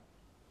ceasefire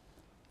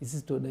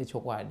isi toda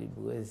chokwadi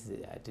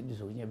because hatidi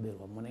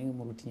zvokunyeberwa munenge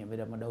muri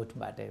kutinyebera moda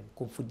kutibata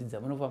kupfutidza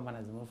munofamba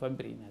nadzo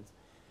munofambirei nadzo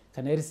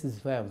kana iri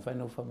ceasefire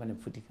mufanira kufamba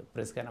nepfuti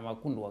press kana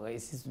makundwa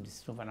isisu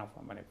ndisinofanira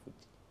kufamba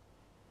nepfuti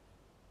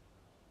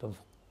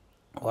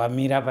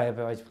wamira paya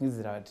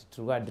vachifungidzira kuti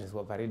tiri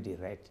kuadhireswa paredi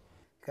right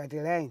kati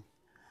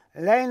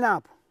line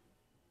up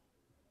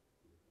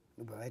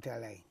ndobva vaita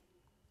line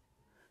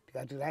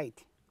tikati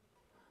right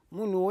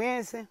munhu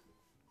wese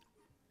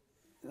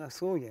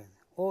soldiers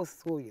all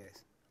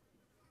soldiers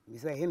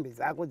bisa hembe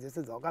dzako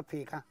dzese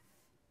dzawakapfeka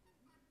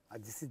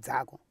hadzisi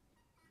dzako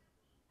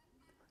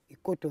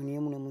ikotoni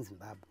yemuno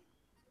muZimbabwe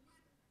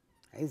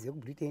haizi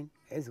kuBritain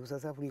haizi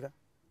kuSouth Africa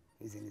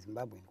izi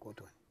neZimbabwe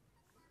ikotoni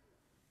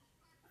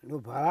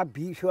ndobva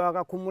vabhisho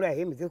vakakumura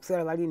hembe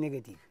dzekusara vari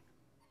negative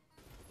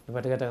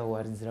ndopatakataka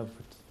kuwaridzira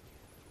futi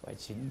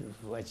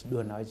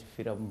vachidonha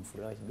vachifira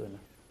mumvura vachidonha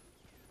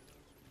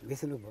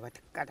vese ndobva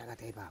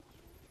vatikata ipapo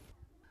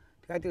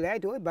tikati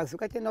right webhasi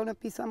ukatenda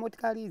unopisa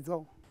motikari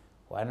idzo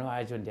wani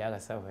wacho ndiye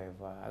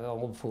akasurvivha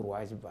akangopfurwa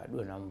achibva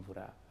adonha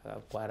mumvura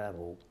akakwara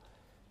roho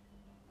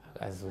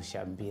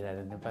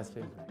akazoshambira nepasi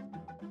pemvura.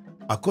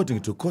 According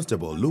to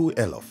Constable Lou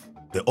Elof,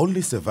 the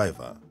only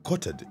survivor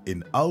quoted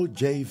in Al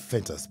J.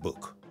 Fenter's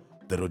book,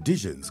 the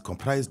Rhodesians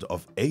comprised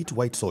of 8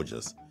 white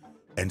soldiers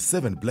and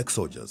 7 black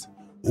soldiers,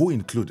 who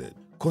included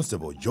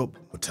Constable Job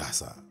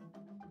Mutasa.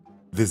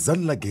 The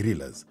Zanla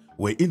guerrillas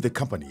were in the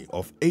company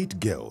of 8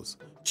 girls,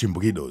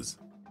 Chimbridos,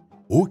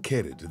 who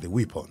carried the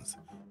weapons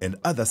and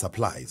other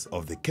supplies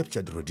of the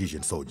captured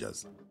Rhodesian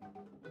soldiers.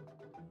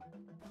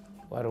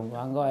 Varungu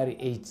vanga vari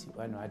 8,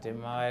 vanhu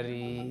vatema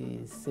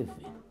vari 7.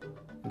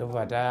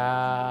 Ndobva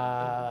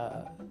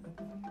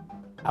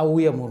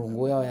auya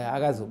murungu uya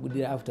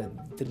akazobudira after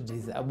 3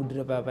 days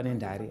abudira paya pane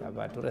ndare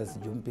apa atora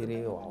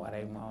zijumpere hwahwa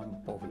raimwa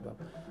mupofu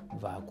ipapo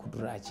kubva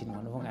akutura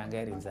achinwa ndofunga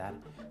yanga iri nzara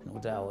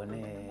nokuti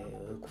aone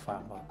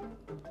kufamba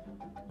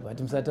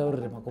vati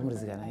musataurire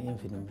makomrezi kana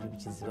imvini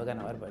muchiziva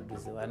kana vari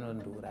padhuze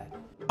vanondiuraya.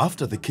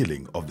 After the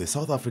killing of the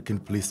South African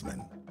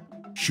policeman,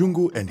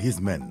 Shungu and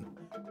his men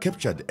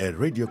captured a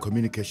radio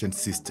communication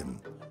system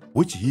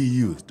which he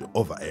used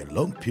over a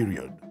long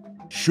period.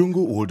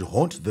 Shungu would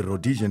haunt the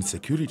Rhodesian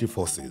security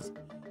forces,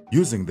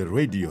 using the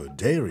radio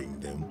daring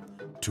them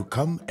to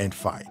come and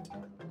fight.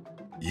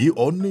 He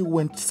only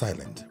went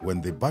silent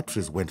when the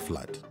batteries went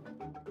flat.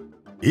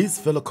 His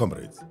fellow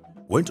comrades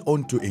went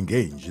on to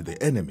engage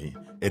the enemy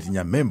at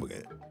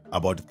Nyamembe,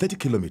 about 30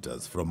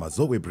 kilometers from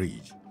Mazowe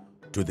Bridge,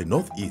 to the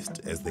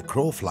northeast as the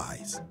crow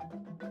flies.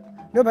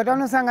 Ndobva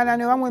tanosangana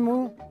nevamwe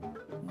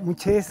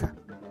muchesa.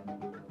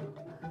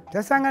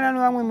 Tasangana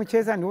nevamwe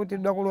muchesa ndokuti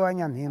toda kurova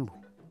Nyamhembwe.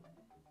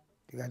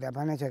 Tikati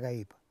hapana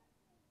chakaipa.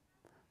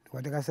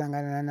 Ndokwa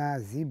takasangana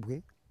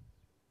naZibwe,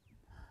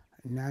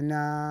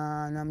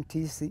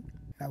 naMtisi,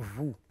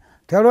 naVhu.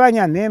 Tarova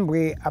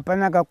Nyamhembwe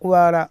hapana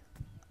akakuvara,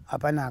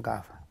 hapana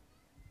akafa.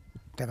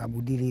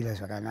 Takabudirira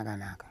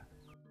zvakanaka.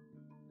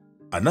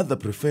 Another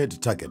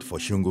preferred target for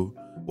Shungu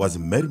was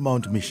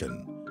Marymount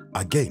Mission,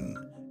 again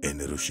in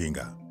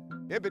Rushinga.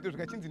 Hebeto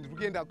zvikachinzi ndiri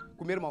kuenda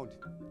kuMarymount.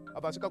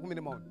 Apa svika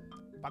kuMarymount.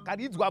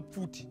 Pakaridzwa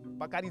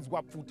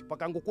pfuti,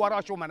 pakangokuwara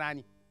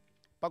vashomanani.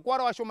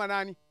 Pakuwara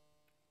vashomanani,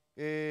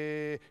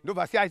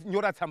 ndobva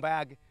sianyora tsamba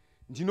yake.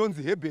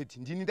 Ndinonzi Hebert,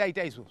 ndini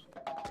ndaita izvozvo.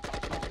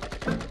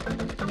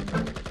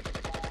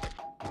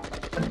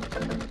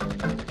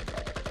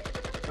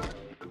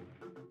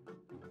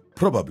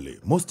 Probably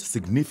most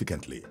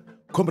significantly,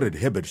 Comrade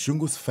Herbert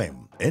Shungu's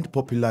fame and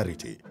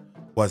popularity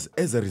was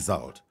as a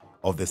result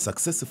of the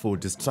successful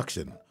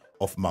destruction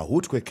of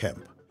Mahutwe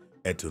camp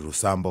at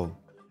Rusambo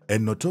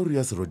and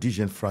notorious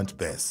Rhodesian front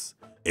base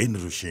in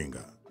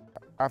Rushinga.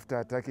 After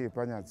attack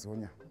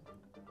yePanyadzonya,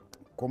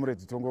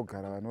 Comrade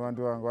Tongogara vanova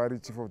vanga vari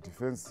chief of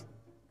defense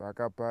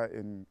vakapa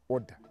an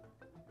order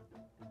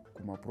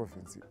kuma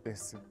province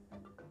ese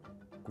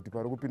kuti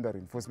pari kupinda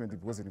reinforcement,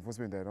 because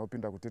reinforcement haina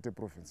kupinda kutete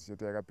province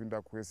chete,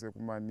 yakapinda kwese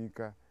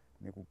kumanika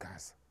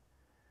nekugaza.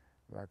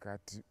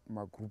 Vakati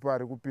magrupu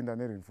ari kupinda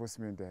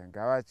nereinforcement aya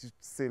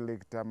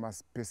ngavachiselekta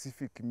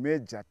maspecific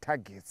major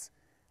targets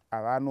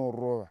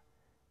avanorova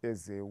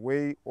as a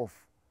way of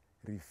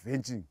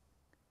revenging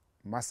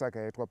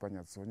massacre yaitwa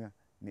panyatsonya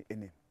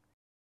neenemy.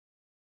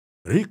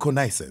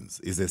 Reconnaissance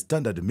is a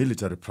standard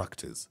military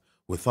practice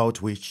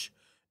without which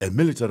a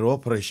military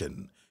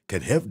operation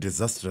can have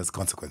disastrous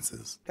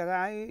consequences.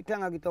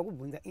 Tanga kita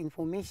kubvunza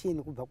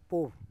information kubva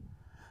kupovu.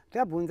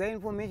 Tabvunza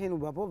information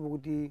kubva povu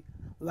kuti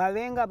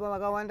vavenga pa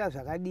vakawanda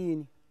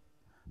zvakadini.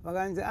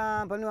 Vakanzi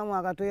pane vamwe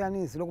vakatoya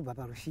nezuro kubva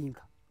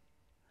parushinga.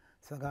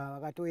 Saka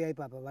vakatoya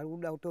ipapa vari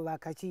kuda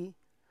kutovaka chii?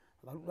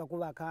 Vari kuda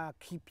kuvaka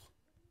kipi.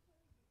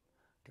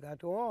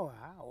 Tikati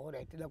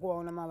alright, tida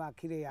kuvaona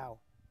mavakire yawo.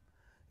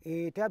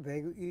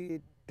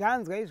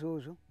 Tanzwa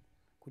izvozvo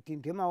kuti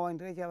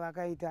ndemawandire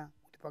chavakaita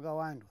kuti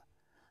pakawandwa.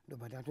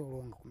 Ndobva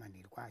tatoronga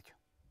kumandiri kwacho.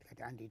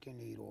 Tikati handiite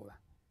neirova.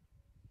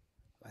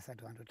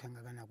 Vasati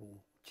vandotanga kana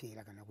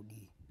kuchera kana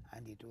kudii.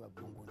 Handiti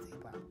vabvungunze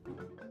ipapo.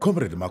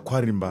 Comrade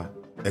Makwarimba,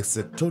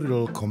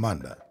 ex-sectorial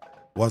commander,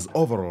 was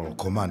overall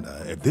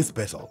commander at this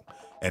battle,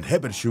 and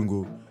Herbert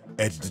Shungu,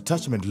 at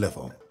detachment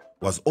level,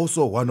 was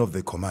also one of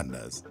the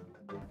commanders.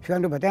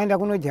 Ndobva taenda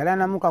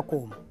kunojarana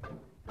mukakoma.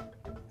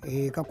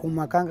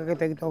 Kakoma kanga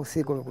kataita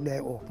usiku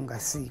kudai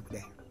kungasi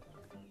kudai.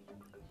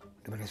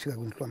 Ndobva tasvika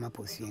kunditora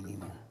maposition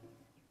imo.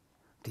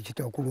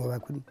 Tichita kurova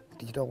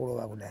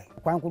kudai.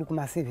 Kwangu kuri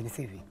kuma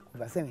 7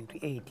 kubva 7 to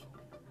 8.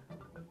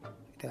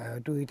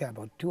 Toita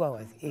about 2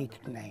 hours, 8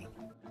 to 9.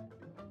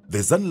 The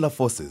Zanla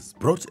forces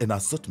brought an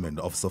assortment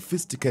of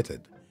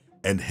sophisticated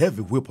and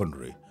heavy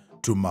weaponry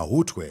to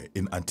Mahutwe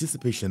in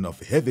anticipation of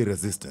heavy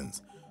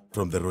resistance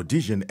from the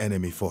Rhodesian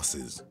enemy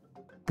forces.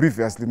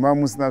 Previously,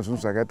 maamusina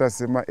zvinhu zvakaita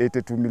sema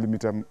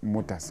 82mm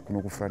mortars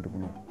kuno kufront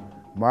kuno.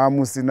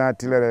 Maamusina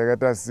artillery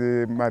yakaita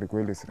sema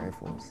recoilless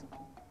rifles.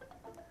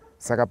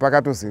 Saka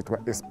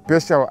pakatozoitwa a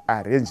special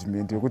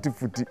arrangement yekuti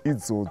futi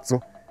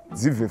idzodzo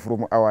dzibve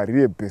from our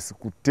rear base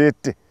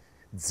kutete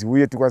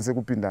dziuye tikwanise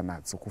kupinda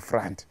nadzo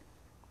kufront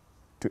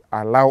to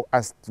allow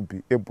us to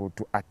be able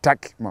to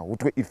attack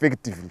Mahutwe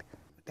effectively.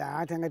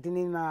 Tanga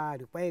tine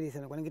marequirements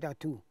anokwaningita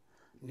 2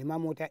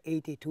 nemamota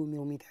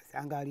 82mm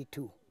anga ari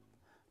 2.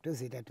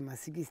 Tozoita tuma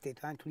 60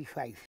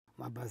 125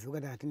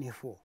 mabazuka tatine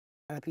 4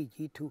 RPG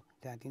 2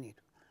 tatine 2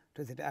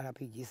 tozoita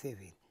RPG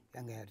 7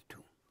 yanga yari 2.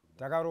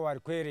 Takarowa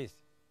requirements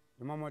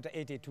nemamota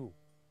 82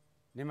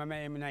 nemama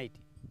M90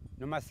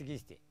 noma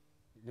 60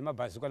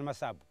 nemabazuka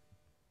nemasabu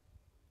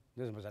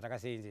ndozvimbo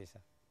zvatakasenzesa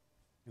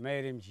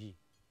nemaRMG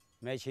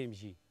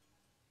nemaHMG.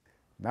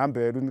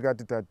 Namba yedu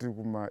ndikati tati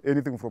kuma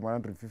anything from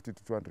 150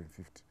 to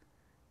 250.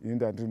 Ini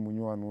ndandiri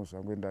munyowano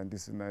zvangu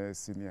ndandisina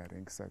senior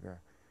rank, saka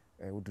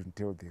I wouldn't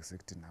tell the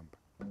exact number.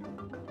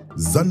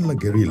 Zanla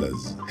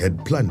guerrillas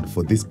had planned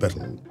for this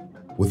battle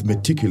with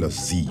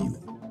meticulous zeal.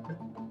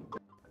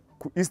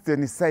 Ku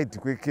eastern side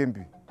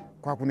kwekembi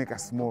kwakuneka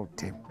small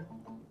dam.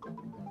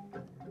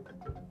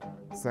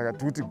 Saka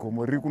tuti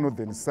gomo riri ku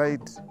northern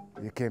side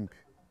yekembi.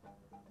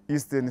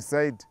 Eastern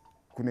side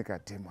kuneka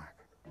dam aka.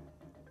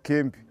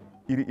 Kembi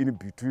iri in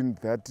between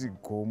that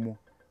gomo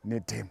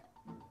nedam.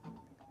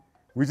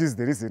 Which is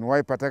the reason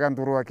why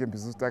patakandorova kembi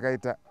isusu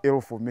takaita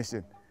L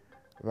formation.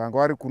 Vanga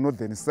vari ku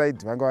northern side,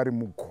 vanga vari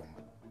mugomo.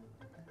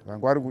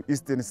 Vanga vari ku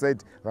eastern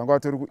side, vanga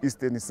vatori ku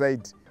eastern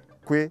side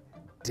kwe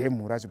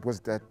dam racho,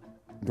 because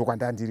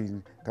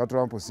ndokwandandiri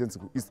tatora positions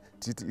ku east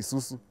titi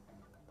isusu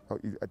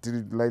tiri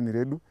line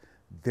redu,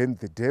 then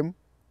the dam,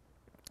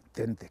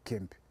 then the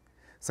camp.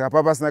 Saka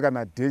papasina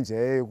kana danger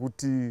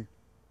yekuti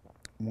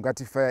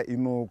mungati fire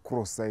ino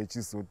crossa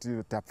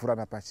ichizoti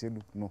tapfurana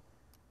pachedu. No,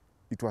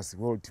 it was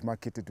well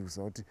demarcated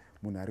kuti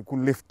munhu ari ku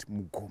left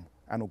mugomo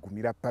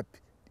anogumira papi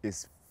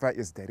as far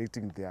as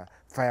directing their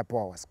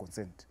firepower was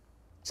concerned.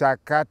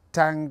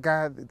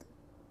 Chakatanga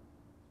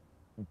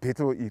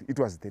battle, it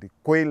was the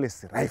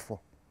recoilless rifle.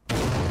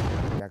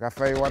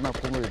 Yakafaiwana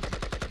comrade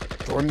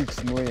John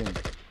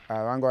Chimurenga,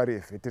 vanga vari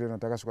veteran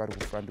takasvika ari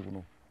kufront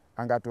kuno.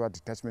 Anga atova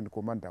detachment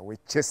commander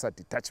weChesa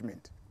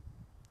detachment.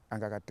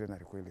 Anga akatraina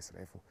recoilless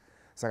rifle.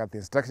 Saka the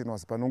instruction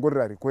was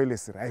panongorira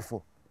recoilless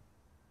rifle,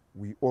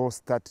 we all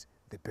start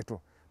the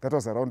battle. That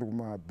was around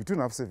between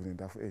 7:30 and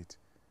 8:30.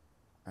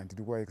 And it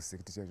was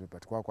executive,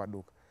 but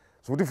kwadoka.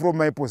 So from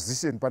my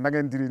position,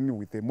 pandanga ndiri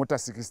with a motor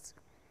 60,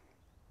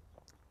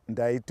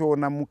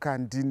 ndaitoona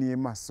mukandini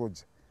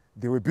yemasoja.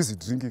 They were busy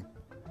drinking.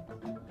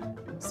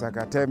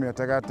 Saka time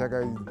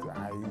yatakataka,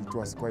 it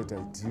was quite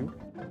ideal.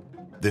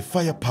 The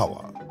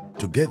firepower,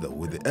 together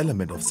with the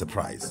element of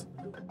surprise,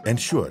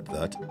 ensured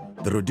that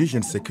the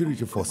Rhodesian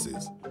security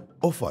forces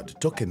offered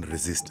token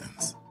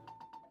resistance.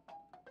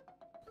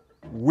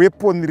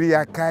 Weaponry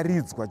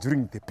yakaridzwa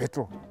during the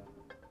battle.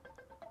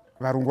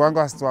 Varungu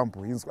vanga vasati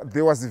vamboinzwa.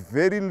 There was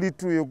very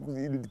little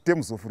in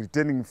terms of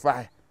returning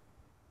fire.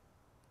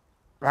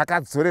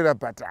 Vakadzorera,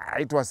 but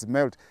it was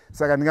mild.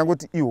 Saka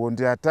ndingangoti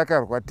ihondo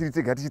yatakarwa tiri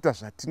tega tichita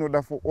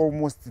zvatinoda for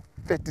almost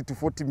 30 to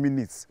 40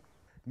 minutes.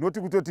 Not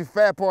kutoti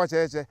firepower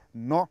chaiye,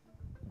 no.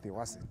 there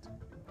wasn't.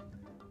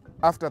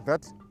 After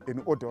that,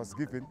 an order was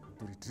given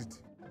to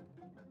retreat.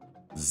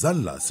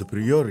 Zanla's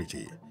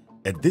superiority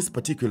at this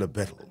particular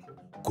battle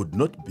could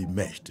not be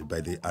matched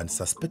by the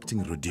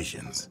unsuspecting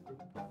Rhodesians.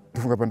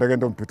 Ndifunga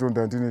pandakaenda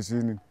mupetonda ndine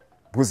chini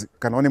because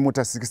kana une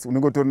mota 60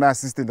 unenge utori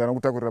na-assistant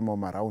anokutakura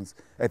mamwe rounds.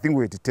 I think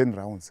we had 10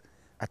 rounds.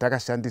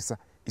 Atakashandisa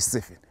is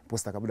 7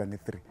 because takabuda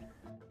ne3.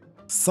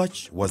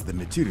 Such was the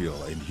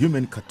material and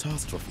human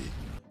catastrophe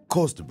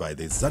caused by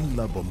the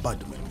Zanla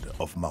bombardment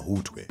of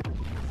Mahutwe.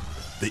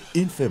 The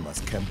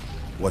infamous camp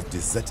was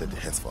deserted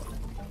henceforth.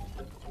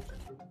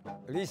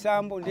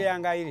 Lisambo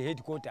ndiyanga iri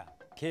headquarter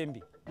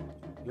kembi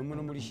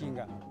yomuno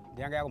mulishinga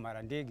ndiyanga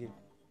yakumhara ndege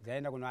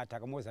dzaenda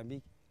kunoataka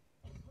Mozambique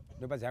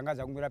ndopa dzanga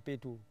dzakumira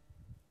petu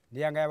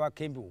ndiyanga yava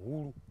kembi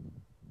huru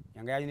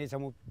yanga yanetsa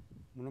muno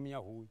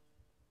munyahuyu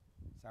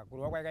saka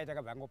kurwa kwakaita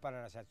kabva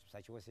ngoparara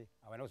sachose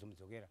havana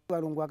kuzomudzokera.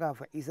 Varungu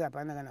vakafa isi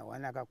hapana kana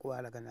wana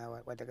akakuwara kana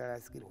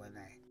watakarasikirwa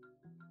naye.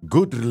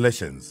 Good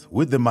relations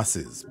with the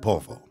masses,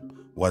 Povo,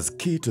 was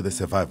key to the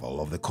survival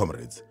of the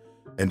comrades,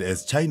 and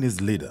as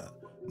Chinese leader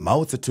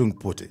Mao Zedong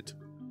put it,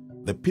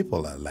 the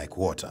people are like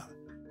water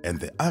and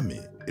the army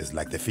is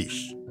like the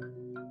fish.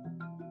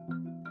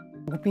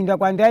 Kupinda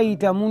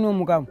kwandaita muno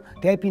mukamu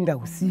taipinda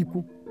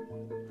usiku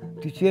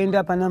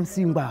tichienda pana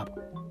Msingwa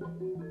hapo.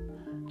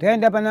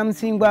 Taenda pana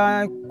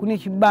Msingwa kune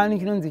chibani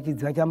chinonzi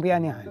chidziva cha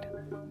Mbuyani Handa.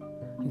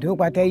 Ndio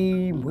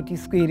kwataimboti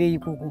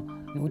ikoko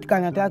nokuti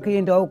kana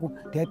takaenda uko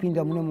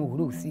taipinda muno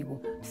muhuru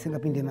usiku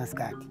tisingapinde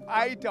masikati.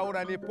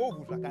 Aitaura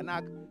nePovu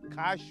zvakanaka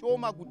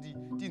kashoma kuti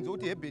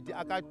tinzoti Hebeti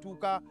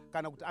akatuka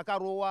kana kuti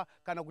akarowa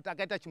kana kuti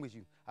akaita chimwe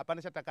chinhu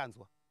hapana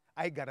chatakanzwa.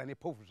 Aigara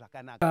nePovu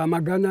zvakanaka.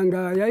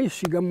 Magananga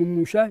yaisvika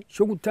mumusha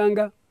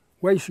chokutanga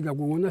waisvika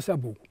kuona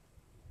sabhuku.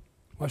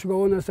 Wasvika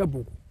kuona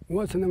sabhuku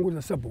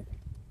watsanangurira sabhuku.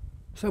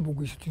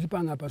 Sabhuku isu tiri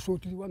panapa so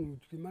tiri vanhu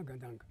tiri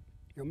magandanga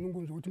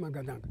yamunongonzwa kuti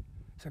magandanga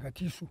saka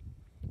tisu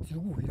tiri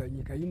kuhwira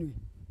nyika ino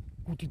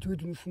kuti tive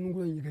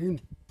tinosunungura nyika ino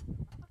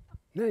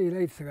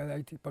nairaiti saka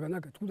raiti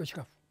pakanaka tikuda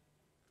chikafu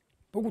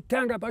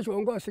pokutanga pacho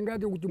wanga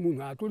wasingade kuti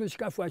munhu atore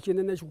chikafu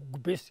achienda nacho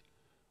kugubhesi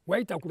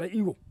waitakura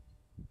iwo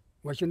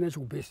wachienda nacho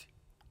kugubhesi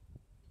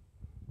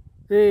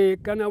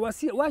kana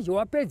waje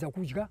wapedza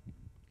kudya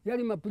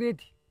yari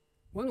mapureti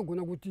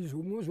vanogona kuti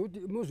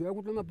mozoya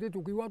kutora mapureti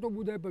ukui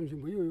watobuda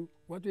panzvimbo iyoyo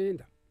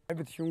watoenda.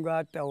 Shungu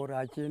ataura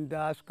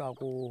achienda asvika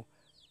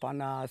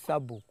pana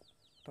sabhuku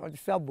takati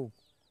sabhuku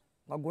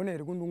magona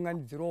here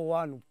kundiunganidzirawo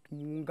vanhu kuti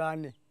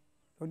muungane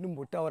nokuti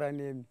ndimbotaura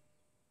nemi.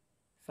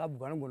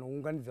 Sabhuku anogona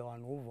kuunganidza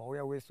vanhu wobva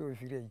uya wese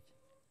wevhireji.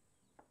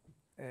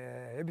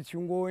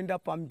 Shungu oenda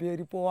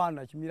pamberi povanhu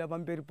achimira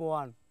pamberi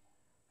povanhu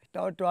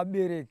achitaura kuti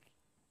vabereki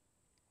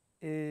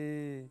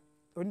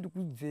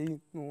ondikudzei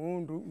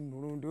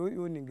nhoroondo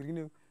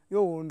yonhengeri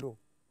yohondo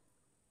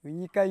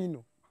yenyika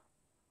ino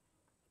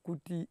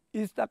kuti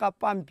isi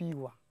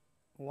takapambiwa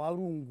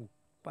varungu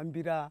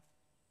pambira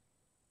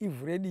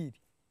ivhu rediri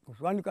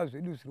zviwanikwa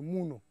zvedu zviri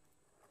muno.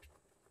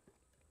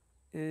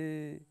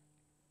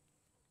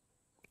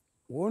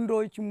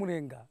 Hondo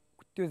Chimurenga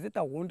kuti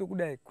tozeta hondo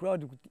kudai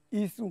kurauti kuti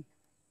isu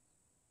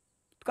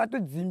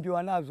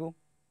tikatodzimbiwa nazvo.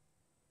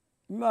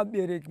 Imi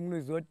vabereki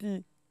munoziva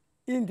kuti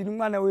ini ndiri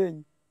mwana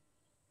wenyu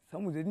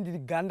samuziva kuti ndiri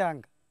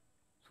gandanga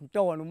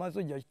zvokutaurwa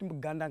nemasoja achiti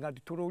mugandanga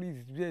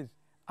titorourizi zvezvi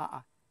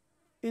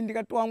ini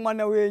ndikatova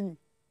mwana wenyu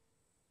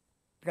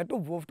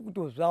ndikatobvawo futi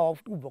kutozvawa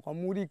futi kubva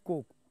kwamuri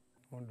ikoko.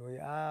 Hondo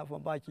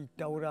afamba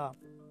achitaura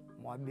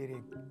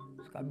muvabereki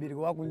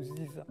zvikabereki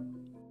vakunzwisisa.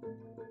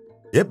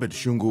 Herbert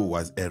Shungu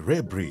was a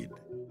rare breed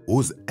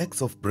whose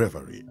acts of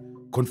bravery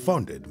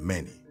confounded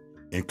many,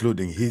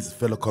 including his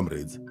fellow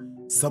comrades,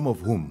 some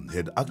of whom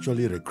had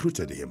actually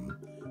recruited him,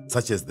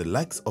 such as the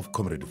likes of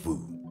Comrade Vu.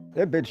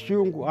 Herbert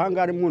Shungu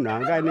angari munhu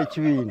anga ane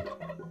chivindi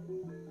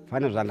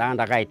fana zvandanga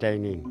ndakaita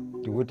inini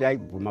ndikuti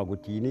aibvuma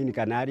kuti inini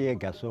kana ari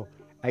ega so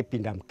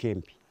aipinda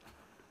mukembi.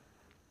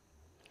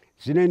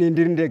 Zvino ini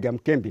ndiri ndega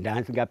mukembi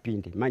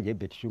ndaasingapinde manje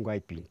Herbert Shungu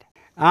aipinda.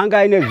 Anga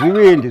aine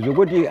zvivindi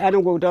zvokuti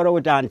anongotaura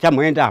kuti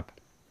handichamboenda apa.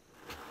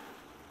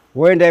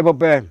 Woenda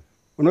ipopo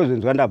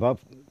unozonzwa ndabva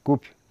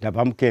kupi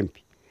ndabva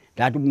mukembi.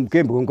 Ndati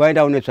mukembi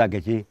ungaenda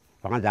unotsvage chii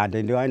vakanzi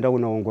handienda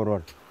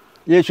kunoongorora.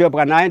 Yeshe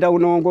kana aenda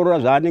kunoongorora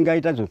zvaanenge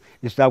aita zvo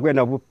isu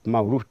takuenda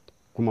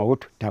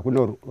kumahutu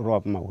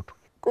takunorowa pamahutu.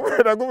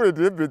 Kumena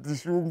kumreti Herbert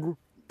Shungu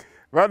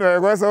vanhu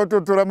vaikwanisa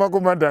kutotora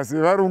makomandasi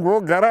evarungu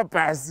vogara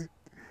pasi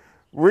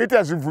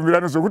voita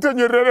zvibvumirano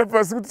zvokutonyorera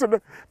pasi kuti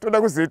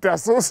toda kuzoita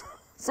soso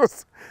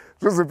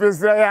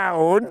zvozopedzisira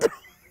yahondo.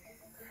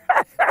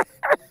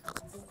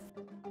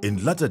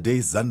 In latter-day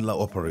Zanla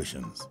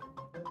operations,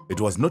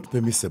 it was not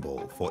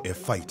permissible for a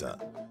fighter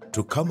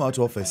to come out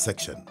of a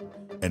section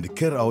and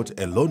carry out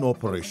a lone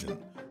operation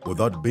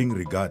without being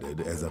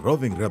regarded as a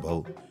roving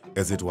rebel,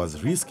 as it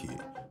was risky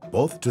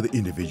both to the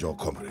individual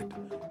comrade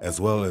as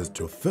well as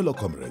to fellow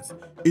comrades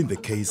in the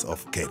case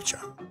of capture.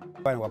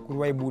 Wakuru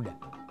waibuda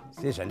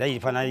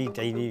sezvandaifana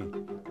ita ini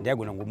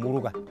ndaigona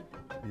ngomuruka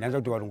ndanza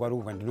kuti varungu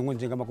varuka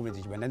ndinongonzenga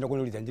makomedzi chiba ndanda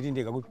kunoridza ndiri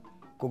ndega kuti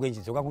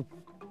kokenjidzoka kuti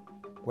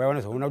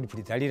waiwana zvaona kuti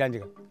pfuti dzalira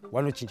ndika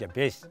wanochinja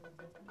bhesi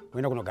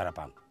uenda kunogara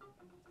pamwe.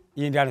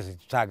 Iye ndiye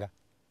anozotitsvaga,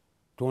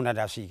 toona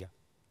ndasvika.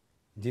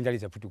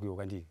 Ndindaridza futi kuiwa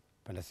kwandiri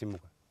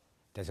pandasimuka.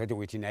 Ndaziva kuti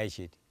wetinaye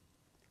chete.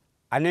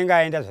 Anenge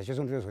aenda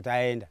zvachose ndozoti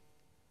aenda.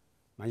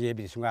 Manje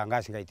Herbert Shungu anga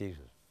asingaite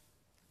izvozvo.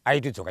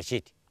 Aitodzoka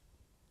chete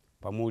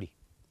pamuri.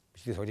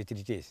 Muchitiziva kuti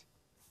tiri tese.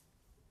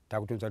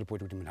 Takutonza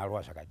ripoti kuti munhu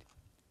arova zvakati.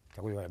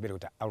 Takuti vabereki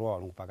kuti arova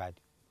varungu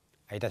pakati.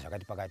 Aita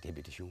zvakati pakati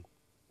Herbert Shungu.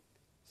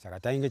 Saka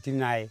tainge tiri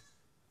naye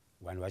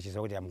vanhu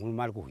vachiziva kuti mukuru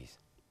mari kuhwisa.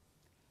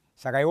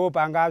 Saka iwo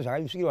panga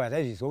zvakasvikirwa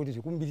taizviziva kuti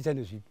zvikumbirisa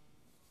nezvipi.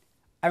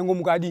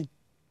 Aingomuka adini.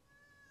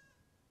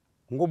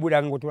 Ungobuda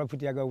angotora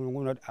futi yake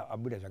ungoona kuti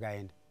abuda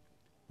zvakaenda.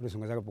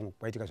 Unozonga saka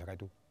kwaitika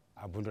zvakati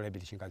abvundura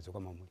Herbert Shungu adzoka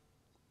mamuri.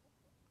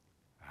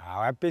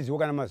 Hawapedziwo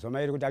kana mazuva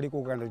mairi kuti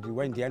aliko kana kuti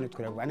waindi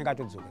anotkura anenge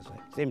atodzoka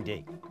same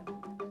day.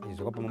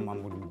 Izoka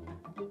pamamuri.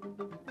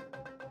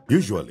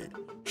 Usually,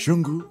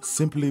 Shungu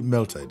simply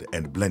melted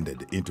and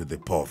blended into the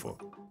povo.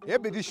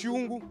 Herbert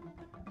Shungu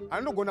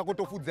anogona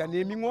kutofudza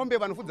nemi ng'ombe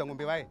vanofudza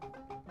ng'ombe vaye.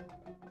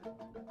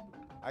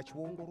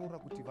 Achiongorora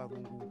kuti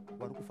varungu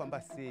vari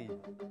kufamba sei,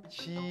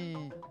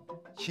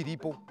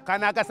 chiripo.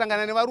 Kana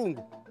akasangana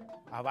nevarungu,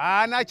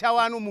 havana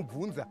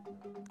chavanomubvunza.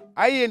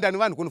 Aienda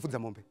nevanhu kunofudza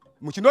mombe.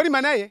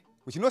 Muchinorima naye,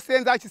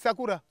 muchinosenza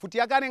achisakura, futi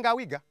yake anenge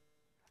awiga.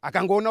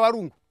 Akangoona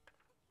varungu,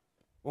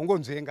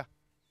 ongonzvenga.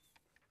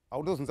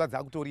 Hautozonzadza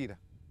akutorira.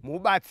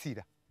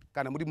 Mubatsira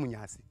kana muri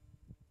munyasi.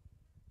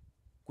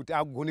 Kuti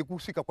agone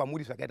kusvika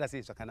kwamuri zvakaita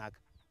sei zvakanaka.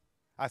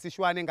 Asi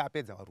shuwa anenge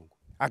apedza varungu.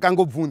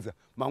 Akangobvunza,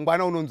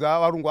 mangwana unonzwa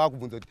varungu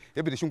vakubvunza kuti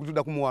Herbert Shungu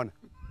toda kumuwana.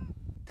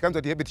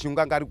 Tikanzwa kuti Herbert Shungu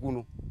anga ari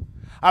kuno.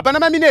 Hapana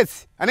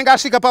maminetsi anenge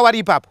asvika pavari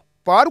ipapo.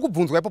 Pavari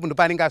kubvunzwa ipapo ndo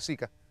paanenge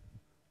asvika.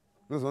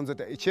 Nozonza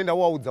kuti ichienda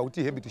waudza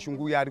kuti Herbert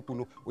Shungu uya ari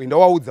kuno, uenda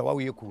waudza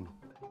wauye kuno.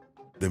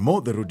 The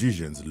more the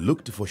Rhodesians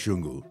looked for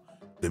Shungu,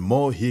 the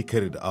more he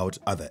carried out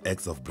other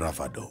acts of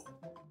bravado.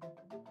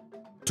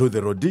 To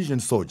the Rhodesian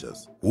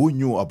soldiers who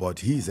knew about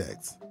his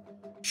acts,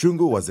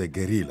 Shungu was a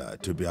guerrilla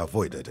to be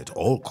avoided at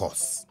all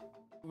costs.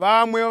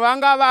 Vamwe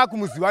vanga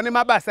vakumuziva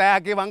nemabasa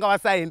yake vanga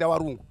vasaenda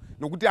varungu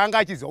nokuti anga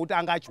achiziva kuti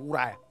anga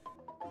achiuraya.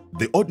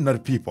 The ordinary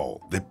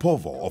people, the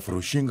povo of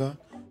Rushinga,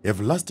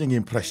 have lasting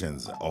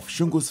impressions of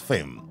Shungu's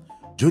fame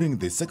during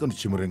the second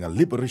Chimurenga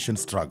liberation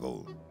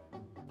struggle.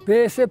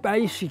 Pese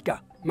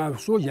paisvika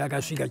masoja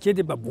akasvika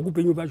chete pabhuku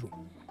penyu pacho.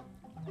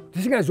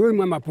 Tisingazoi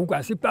mabhuku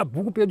asi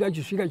pabhuku pedu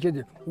achisvika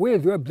chete, where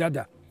is your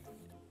brother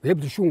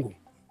Herbert Shungu?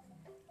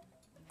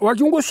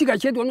 Wachingosvika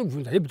chete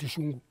vanobvunza Herbert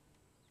Shungu.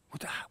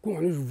 Kuti ko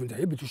vanozvibvunza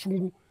Herbert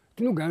Shungu,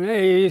 tinogara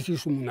naye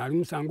isusu munhu ari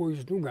musango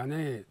isu tinogara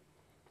naye.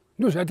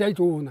 Ndozvati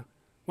aitoona.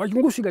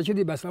 Wachingosvika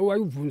chete basa ravo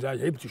vaibvunza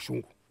Herbert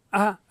Shungu.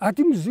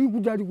 Hatimuzivi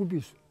kuti ari kupi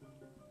isu.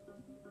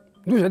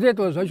 Ndozvati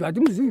aitaura zvacho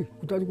hatimuzivi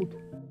kuti ari kupi.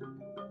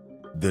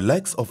 The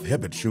likes of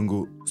Herbert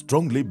Shungu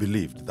strongly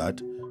believed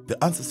that the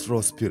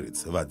ancestral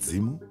spirits of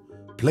Vadzimu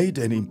played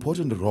an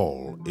important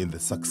role in the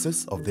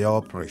success of their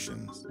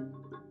operations.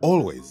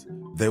 Always,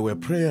 there were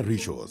prayer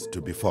rituals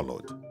to be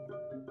followed.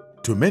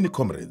 To many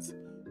comrades,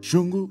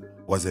 Shungu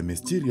was a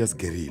mysterious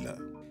guerrilla.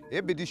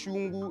 Herbert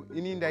Shungu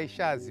ini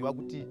ndaishaziva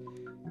kuti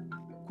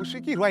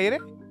kusvikirwa here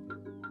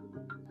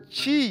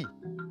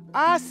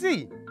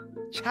asi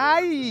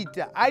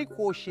chaiita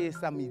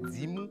aikoshesa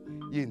midzimu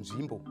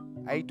yenzvimbo.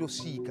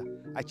 Aitosvika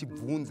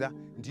achibvunza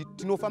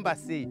tinofamba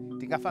sei,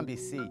 tingafambe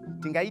sei,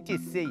 tingaite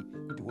sei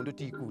kuti hondo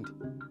tiikunde.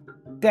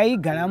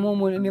 Taigara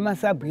momo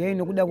nemasabhuya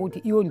nokuda kuti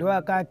iwo ndo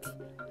akati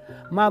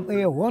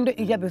hondo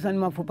ichapesana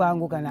mapfupa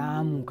angu kana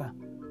amuka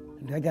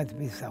ndo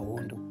achadzipesisa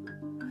hondo.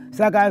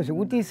 Saka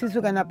zvekuti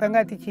isusu kana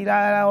panga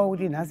tichirarawo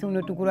kuti nhasi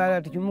uno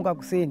tikurara tichimuka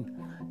kuseni,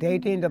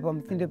 taitoenda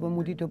pamutsinde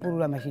pemuti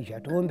topurura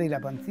mashizha toombera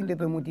pamutsinde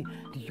pemuti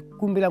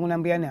tichikumbira kuna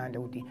mbuya nehanda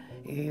kuti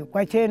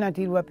kwachena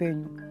tiri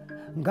vapenyu,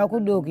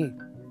 ngakudoke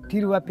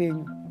tiri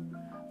vapenyu.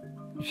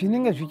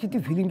 Zvinenge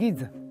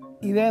zvichitivhiringidza,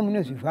 ivai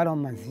munozvivhara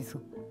mumaziso,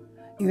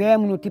 ivai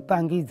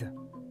munotipangidza.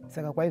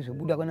 Saka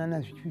kwaizobuda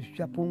kwanana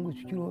zvichapungu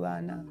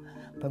zvichirovana,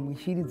 pamwe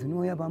shiri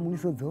dzinouya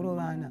pamuriso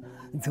dzorovana,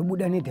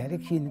 dzobuda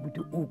nedirection kuti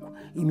uku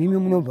imimi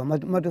munobva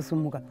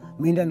matosumuka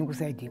muenda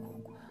nokusaidi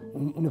ikoko,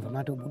 unobva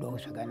matobudawo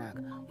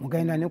zvakanaka.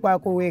 Mukaenda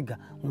nekwako wega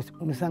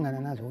unosangana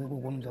nazvo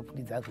ikoko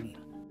unozapfuti dzakurira.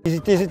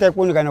 Tisi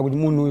taikuonekana kuti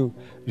munhu uyu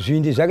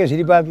zvindi zvake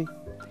zviri papi,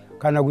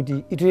 kana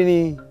kuti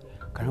itweni,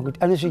 kana kuti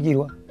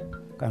anosvikirwa,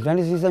 kana kuti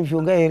anosisa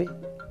mishonga here.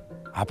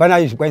 Hapana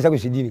aizvikwanisa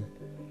kuzvidini.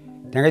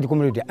 Tanga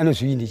tikomere kuti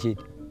anozvindi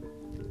chete.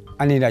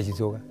 Anoenda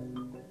achidzoka.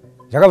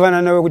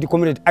 Zvakafanana nawe kuti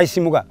comrade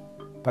aisimuka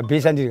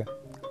pabhesi andika,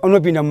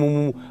 unopinda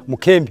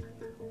mukembe.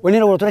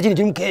 Onena kutora chinhu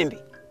chiri mukembe.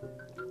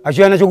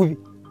 Achiuya nacho kupi?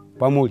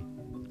 Pamuri.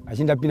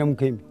 Achinda pinda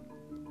mukembe.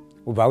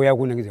 Ubva auya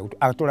kunangidza kuti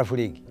atora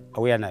furegi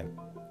auya nayo.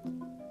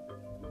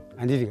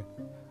 Andika.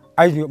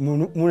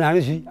 Munhu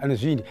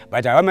anozvindi,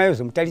 but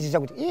havamaiozomutarisisa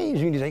kuti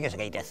zvindi zvake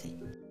zvakaita sei.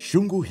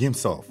 Shungu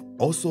himself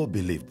also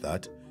believed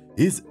that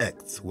his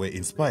acts were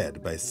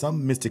inspired by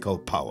some mystical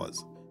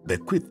powers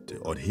bequeathed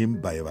on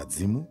him by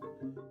Vadzimu,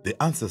 the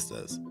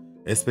ancestors,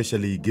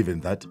 especially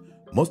given that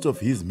most of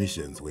his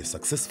missions were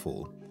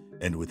successful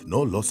and with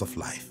no loss of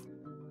life.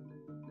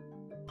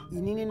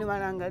 inini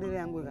nemarangariro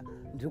yangu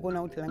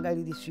ndikuona kuti ranga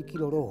riri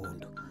svikiro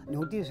rohondo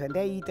nekuti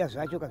zvandaiita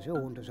zvacho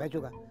zvehondo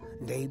zvacho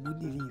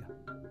ndaibudirira.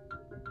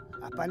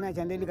 Hapana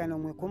chandeli kana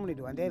umwe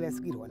comrade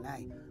wandairasikirwa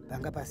naye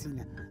panga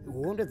pasina.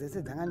 Hondo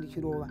dzese dzanga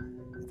ndichirova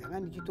dzanga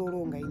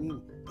ndichitoronga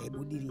inini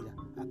ndaibudirira.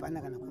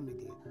 Hapana kana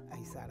comrade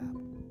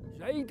aisarapo.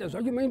 Zvaita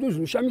zvacho mai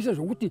ndozvinoshamisa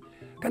zvokuti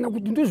kana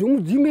kuti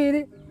ndozvomudzimu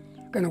ere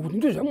kana kuti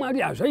ndozvamwari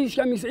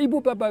hazvaishamisa.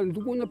 Ipo papa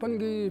ndikuona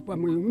panenge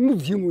pamwe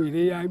mudzimu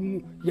ere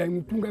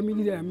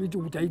yaimutungamirira yamiti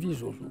kuti aite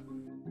izvozvo.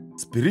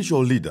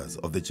 Spiritual leaders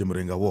of the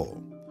Chimurenga War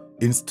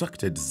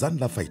instructed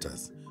Zanla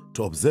fighters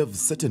to observe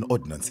certain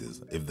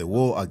ordinances if the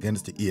war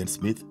against Ian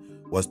Smith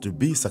was to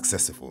be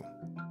successful.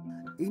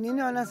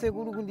 Inini wana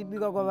sekuru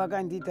kundibika kwa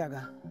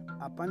vakanditaka.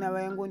 Hapana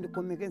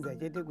vaingondikomekeza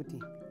chete kuti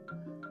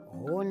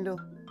hondo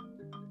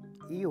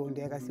iyi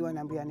hondo yakasiwa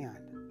nambuya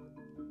nehanda.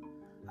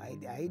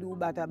 Haidi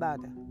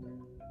kubata-bata.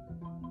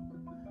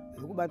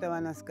 Nekubata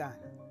vanasikana,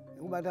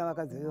 nekubata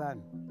vakadzi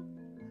vevanhu,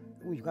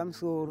 nekudya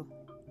musoro,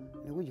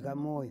 nekudya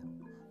moyo,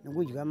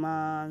 nekudya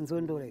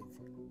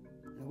manzondoredzi,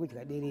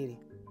 nekudya derere.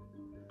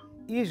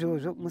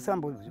 Izvozvo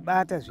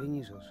musambozvibata zvenyu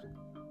izvozvo.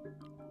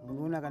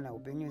 Munoona kana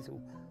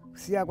upenyu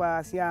kusiya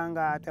kwasiya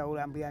anga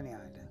ataura mbuya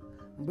nehanda.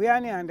 Mbuya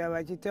nehanda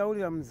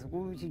vachitaurira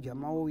muzukuru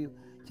Chijama uyu.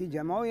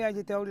 Chijama uyu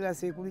achitaurira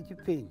sekuru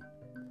Chipeni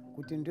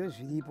kuti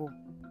ndozviripo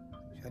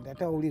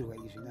zvandataurirwa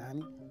izvi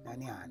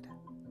nani handa.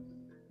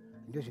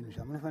 Ndio zvinhu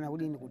zvamunofanira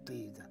kudini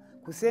kuteedza.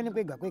 Kuseni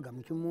kwega kwega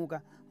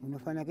muchimuka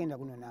munofanira kuenda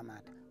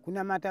kunonamata.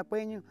 Kunamata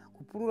kwenyu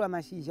kupurura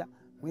mashizha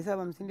moisa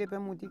pamusinde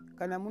pemuti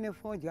kana mune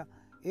fodya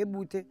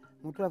ebute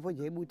mutora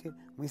fodya ebute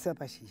moisa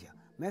pashizha.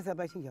 Moisa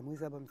pashizha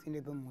moisa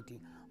pamusinde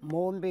pemuti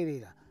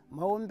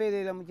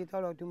maomberera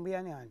muchitaura kuti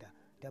mbuya nehanda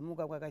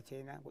tamuka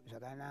kwakachena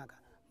zvakanaka.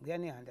 Mbuya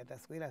nehanda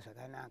taswera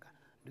zvakanaka.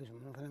 Ndio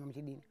zvamunofanira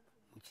muchidini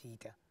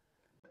muchiita.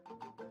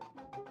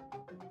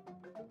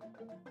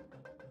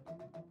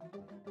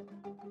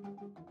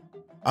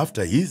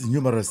 After his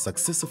numerous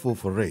successful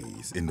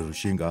forays in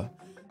Rushinga,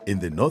 in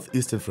the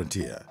northeastern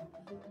frontier,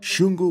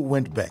 Shungu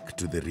went back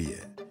to the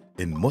rear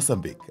in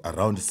Mozambique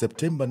around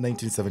September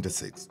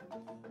 1976,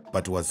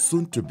 but was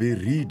soon to be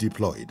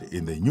redeployed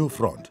in the new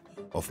front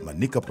of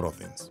Manica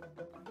province.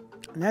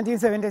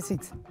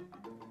 1976,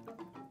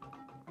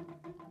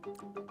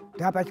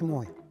 tapa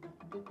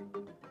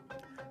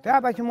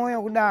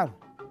Chimoyo kudaro,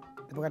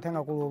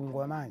 pakatanga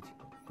kulongwa manje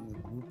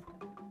mugrupu.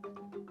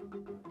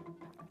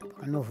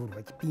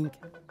 Panovhurwa Chipinge.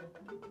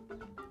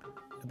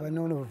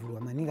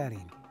 Panovhurwa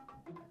Manikarende.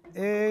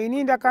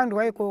 Ini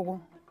ndakandwa ikoko.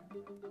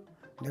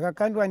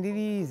 Ndakakandwa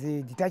ndiri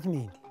ze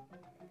detachment.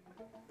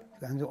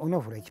 Kanzo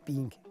onovhura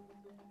Chipinge.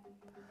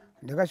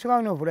 Ndakasvika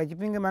unovhura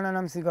Chipinge mana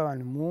namusika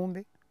vanhu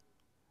mumbe.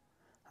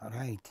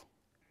 Right.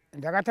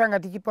 Ndakatanga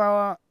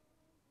tichipa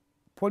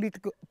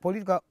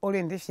political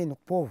orientation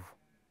kupovu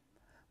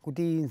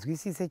kuti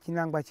nzwisise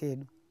chinangwa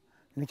chedu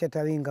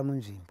nochatavinga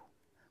munzvimbo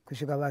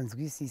kusvika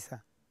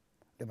vanzwisisa.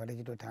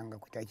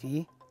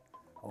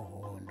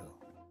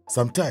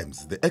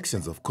 Sometimes the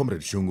actions of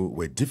Comrade Shungu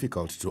were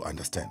difficult to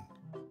understand.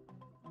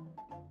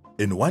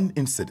 In one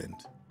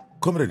incident,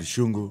 Comrade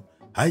Shungu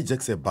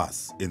hijacks a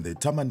bus in the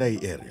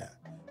Tamandai area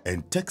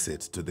and takes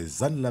it to the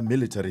Zanla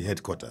military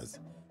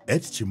headquarters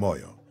at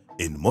Chimoyo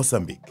in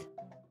Mozambique.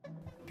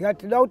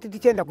 Tinoda kuti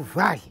tichenda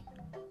kuvhari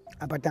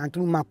apa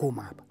tantiri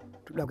mumakoma apa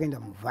toda kuenda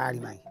muvhari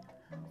manje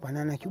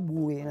kwanana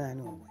Chibuwe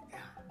nani omwe.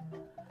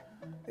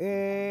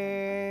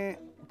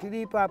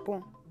 Tiri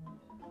ipapo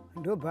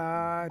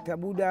ndobva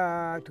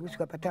tabuda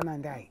tikusvika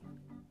paTamandai.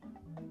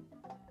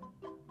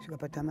 Kusvika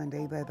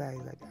paTamandai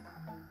paipai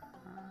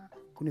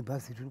kune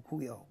bhazi riri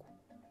kuuya uko.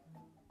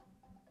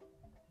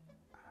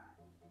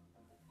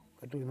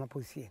 Katori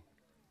maposiyeni.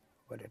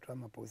 Wadatora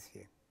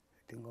maposiyeni.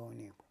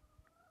 Tingaonekwa.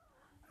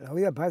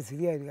 Lauya bhazi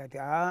riya rikati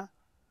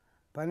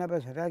panapa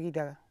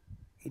zvatakuita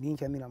ini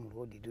nchamira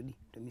murodhi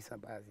tomisa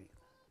bhazi.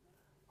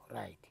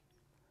 Right.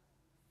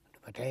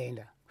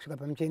 Ndopataenda kusvika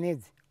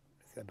pamuchenedzi.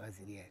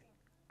 Bhazi riya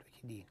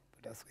tochidini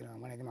pataswera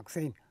mwana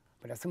nemakuseni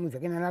patasimudza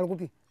kena nalo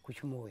kupi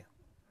kuChimoyo.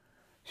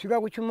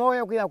 Svika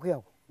kuChimoyo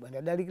kuyako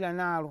bandadarikira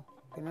nalo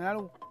kena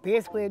nalo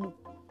base kwedu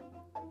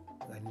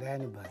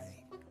bandani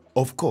bhazi.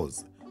 Of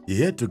course,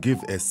 he had to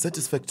give a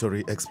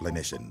satisfactory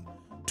explanation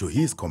to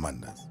his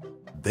commanders.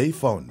 They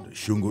found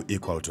Shungu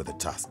equal to the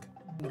task.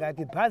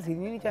 Ngati bhazi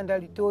nini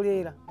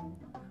chandalitorera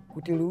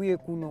kuti liuye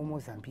kuno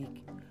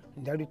Mozambique.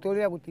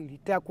 Ndalitorera kuti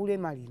litakule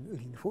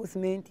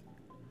reinforcement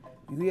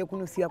iuye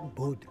kunosiya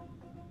kuboda.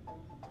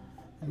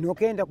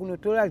 Nokenda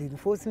kunotora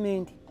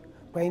reinforcement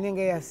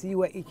kwainenge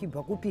yasiwa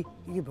ichibva kupi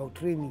ichibva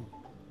kutraining.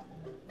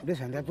 Ndo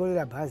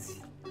zvandatorera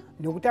bhazi.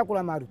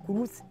 Nokutakura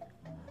marecruits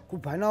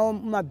kubva nawo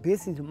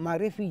mumabhases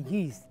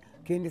marefugees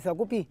kuendesa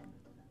kupi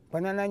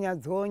kwanana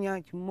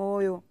Nyadzonya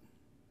Chimoyo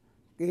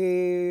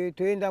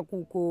toenda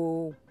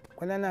kuko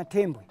kwanana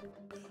Tembwe.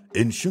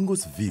 In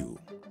Shungu's view,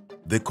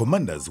 the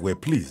commanders were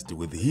pleased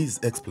with his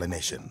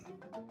explanation.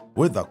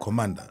 Whether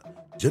Commander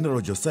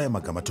General Josiah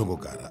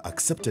Magamatongogara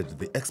accepted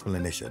the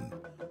explanation,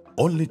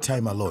 only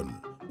time alone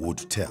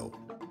would tell.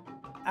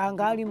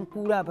 Angali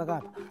mkulu apa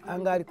kapa,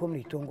 angali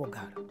Comrade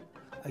Tongogara.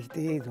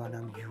 achiteedzwa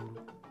na Mjulu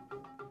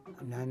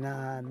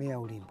na meya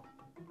Ulimbo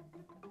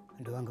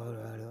ndo vanga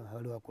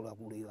vali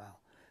vakulu ivavo.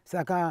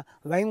 Saka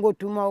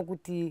vaingotumawo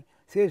kuti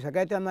sei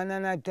zvakaita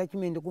manana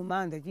attachment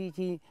kumanda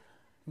chichi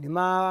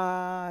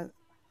nemamemba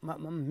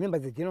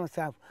dzegeneral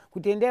staff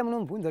kuti endai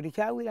munomubvunza kuti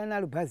chawira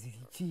naro bhazi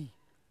chii.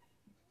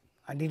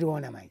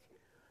 Handiriona manje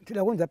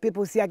tida kunza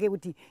peposi yake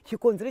kuti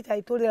chikonzero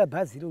chaitorera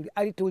bhazi rori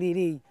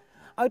aritorerei,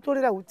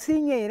 aitorera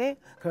utsinye here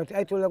kana kuti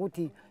aitorera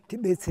kuti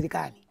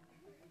tibetserekane.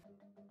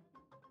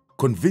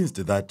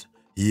 Convinced that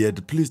he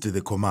had pleased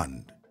the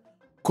command,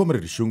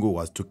 Comrade Shungu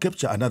was to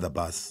capture another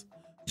bus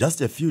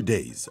just a few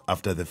days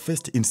after the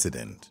first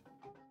incident.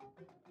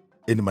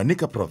 In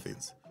Manica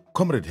province,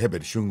 Comrade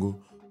Herbert Shungu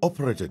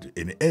operated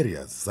in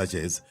areas such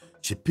as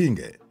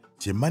Chipinge,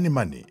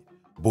 Chimanimani,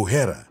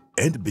 Buhera,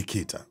 and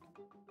Bikita.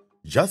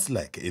 Just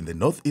like in the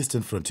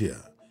northeastern frontier,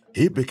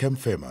 he became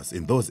famous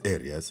in those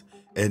areas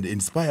and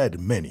inspired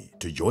many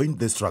to join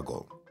the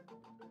struggle.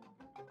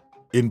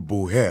 In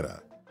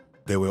Buhera,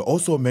 there were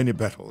also many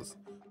battles,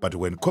 but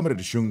when Comrade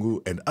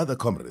Shungu and other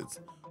comrades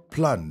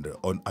planned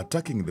on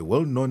attacking the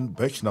well-known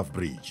Bechnaf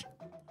Bridge,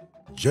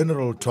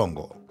 General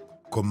Tongo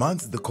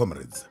commands the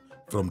comrades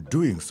from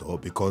doing so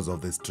because of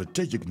the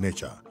strategic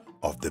nature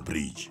of the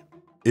bridge.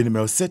 In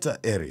Melseta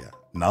area,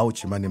 now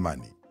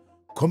Chimanimani,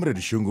 Comrade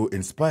Shungu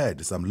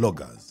inspired some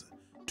loggers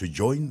to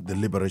join the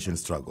liberation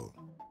struggle.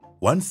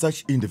 One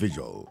such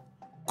individual,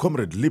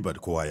 Comrade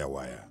Libert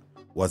Kuwayawaya,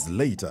 was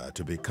later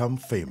to become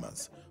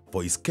famous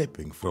for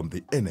escaping from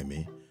the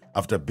enemy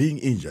after being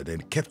injured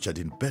and captured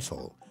in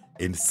battle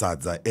in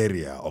Sadza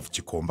area of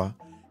Chikomba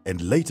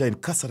and later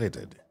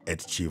incarcerated at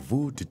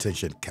Chivu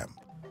detention camp.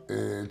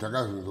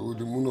 Takazunza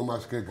kuti muno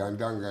maske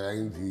gandanga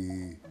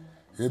yainzi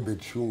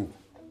Herbert Shungu,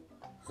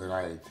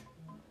 right.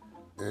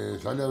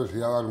 Sadaro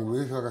siya varungu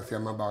vese vakasiya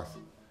mabasa.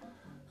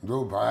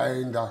 Ndo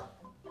bhaenda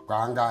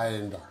kwaanga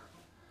aenda.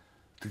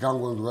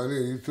 Tikangonzwa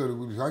nehistori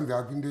kuti zvanzi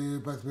apinde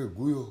pasi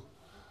peguyo.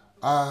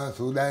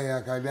 Zodai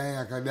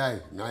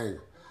akadai naye.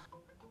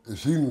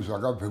 Zvinhu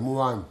zvakabve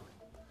muvanhu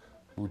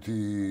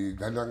kuti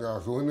gandanga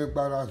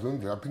razoonekwa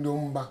razonzi rapinde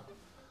mumba.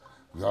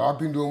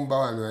 Zvavapinde mumba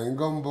vanhu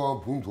vainga mumba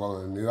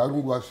vabvunzwa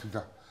nevarungu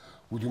vasvika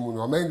kuti munhu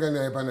wamainga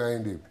naye pana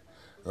aendepi.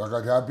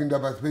 Vakati apinda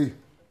pasi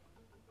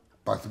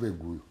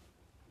peguyo.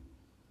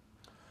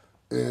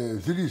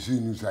 Zviri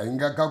zvinhu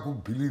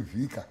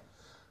zvaingakakubhilivhika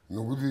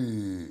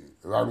nokuti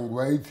varungu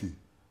vaiti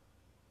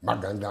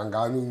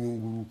magandanga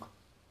anonyunguruka.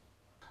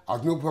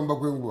 Asi nokufamba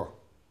kwenguva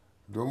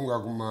ndomuka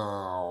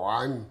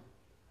kuma-1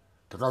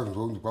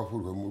 takazonzwa kunzi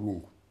kwafurwe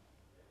murungu.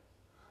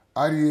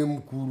 Ariye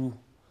mukuru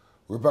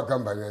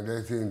wepakambani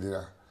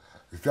yandaisenzera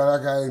zita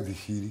rake ainzi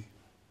Shiri.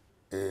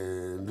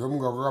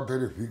 Ndomuka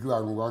kwakapere vhiki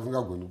varungu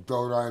vasingagoni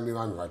kutaura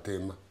nevanhu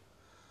vatema.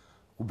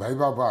 Kubva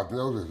ipapo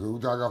hatina kuzoziva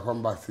kuti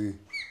akafamba sei.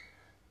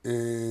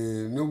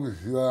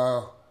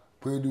 Nokuziva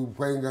kwedu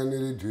kwainga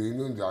neredhiyo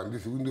inonzi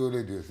handisi kundiwo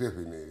redhiyo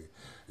 7 here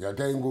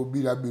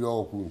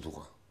yataingobira-birawo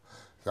kunzwa.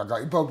 Saka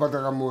ipapo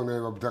patakamuona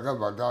ipapo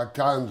takabva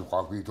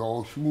tatanzwa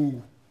kuitawo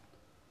shungu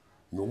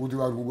nokuti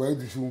varungu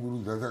vaiti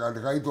shungurudza. Saka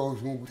ndakaitawo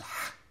shungu kuti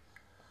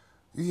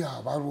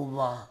iya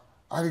varova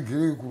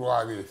aregerei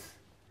kurova vese.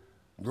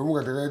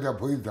 Ndomuka takaita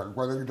boys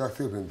dzakakwana kuita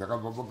 7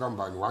 dzakabva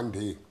pakambani one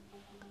day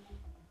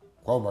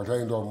kwabva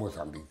taendawo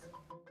Mozambique.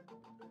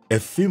 A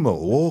female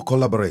war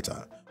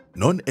collaborator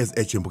known as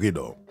a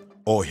Chimbwido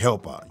or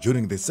helper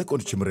during the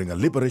Second Chimurenga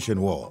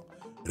Liberation War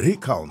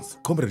recounts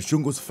Comrade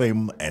Shungu's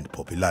fame and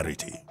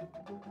popularity.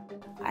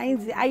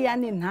 Ainzi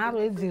ayane nharo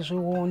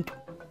edzezvehondo.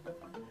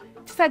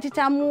 Tisati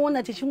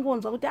tamuona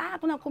tichingonzwa kuti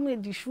kuna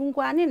Comrade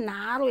Shungu ane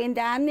nharo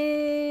ende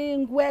ane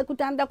nguva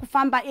yekuti anoda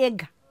kufamba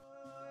ega.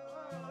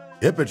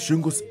 Herbert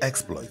Shungu's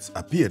exploits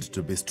appeared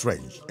to be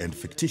strange and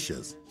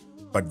fictitious,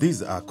 but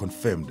these are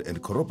confirmed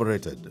and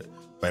corroborated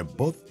by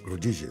both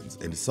Rhodesians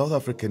and South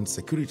African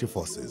security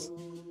forces,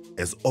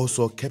 as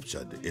also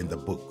captured in the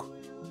book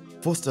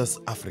Foster's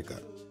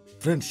Africa,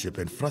 Friendship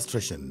and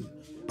Frustration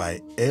by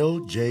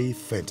L.J.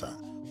 Fenter,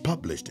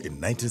 published in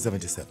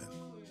 1977.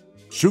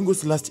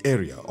 Shungu's last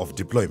area of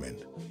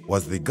deployment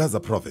was the Gaza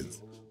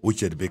province, which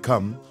had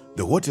become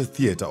the hottest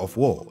theater of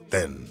war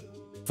then.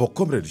 For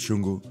Comrade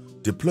Shungu,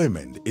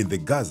 deployment in the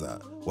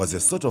Gaza was a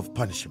sort of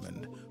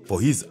punishment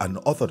for his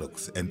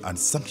unorthodox and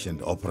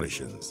unsanctioned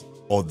operations.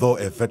 Although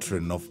a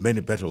veteran of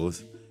many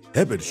battles,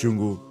 Herbert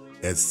Shungu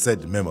has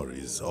sad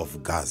memories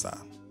of Gaza.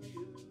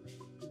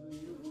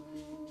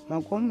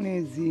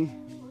 Makomnezi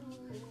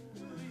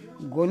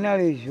gona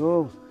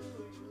lejo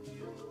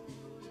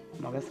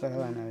makasala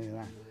vana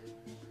vevana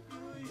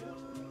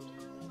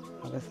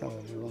makasala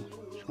lejo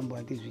shombo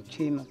ati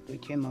zvichema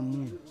kutochema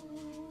munhu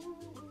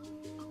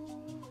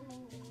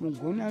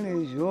mugona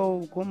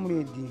lejo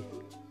komredi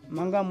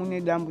manga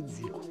mune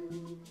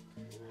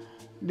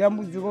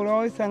dambudziko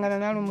rawaisangana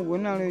nalo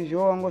mugona lejo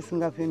wanga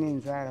usingafe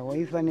nenzara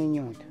waifa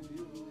nenyota.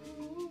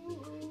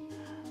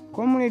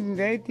 Comrade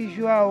ndaiti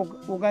shwa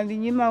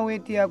ukandinyima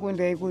weti yako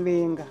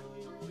ndaikulenga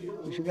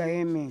kusvika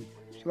Yemen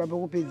kusvika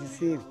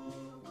pakupedzisira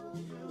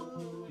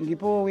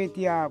ndipo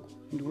weti yako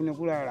ndikune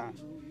kulalama.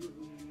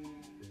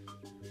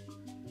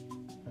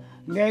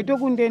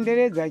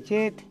 ndaitokundenderedza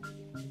chete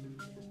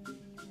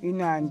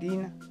ina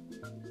handina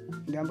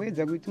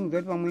ndamboedza kuitumidza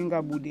kuti pamwe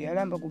ingabude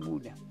yaramba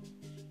kubuda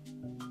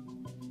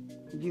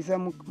kuchiisa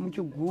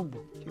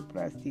muchigubhu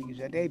chepurasitiki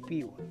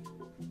zvadaipiwa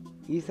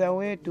isa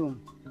wetu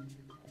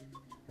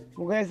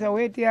ukaisa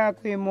weti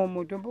yako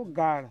imomo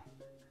tombogara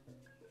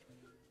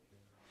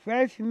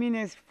 5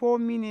 minutes 4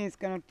 minutes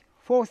kana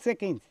 4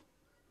 seconds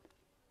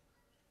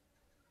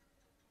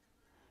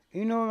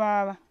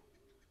inovava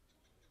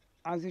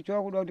asi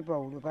chokuda kuti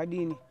pahuro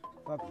padini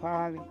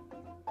papfave.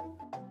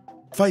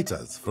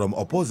 Fighters from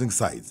opposing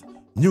sides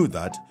knew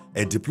that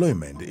a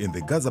deployment in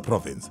the Gaza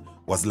province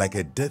was like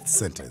a death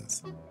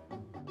sentence.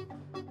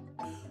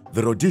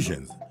 The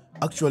Rhodesians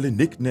actually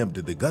nicknamed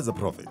the Gaza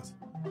province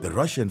the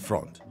Russian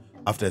front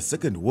after a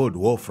Second World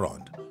War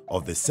front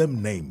of the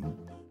same name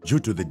due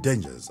to the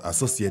dangers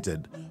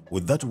associated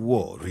with that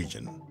war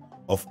region.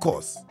 Of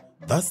course,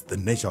 that's the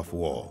nature of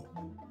war.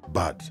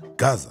 But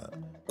Gaza,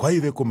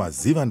 kwaive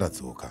kumaziva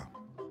ndatsoka.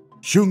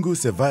 Shungu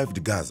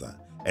survived Gaza,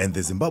 and the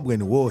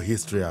Zimbabwean war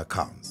history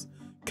accounts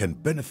can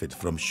benefit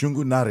from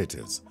Shungu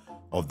narratives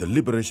of the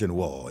liberation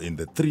war in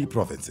the 3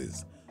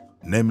 provinces,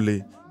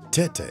 namely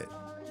Tete,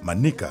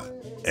 Manica,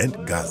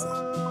 and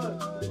Gaza.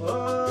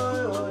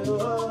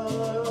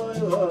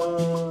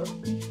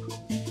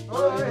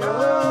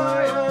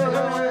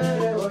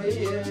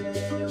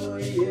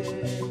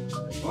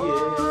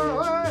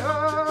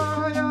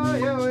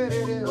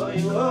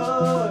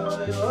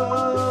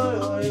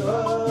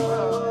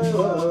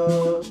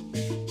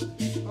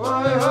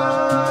 Oh,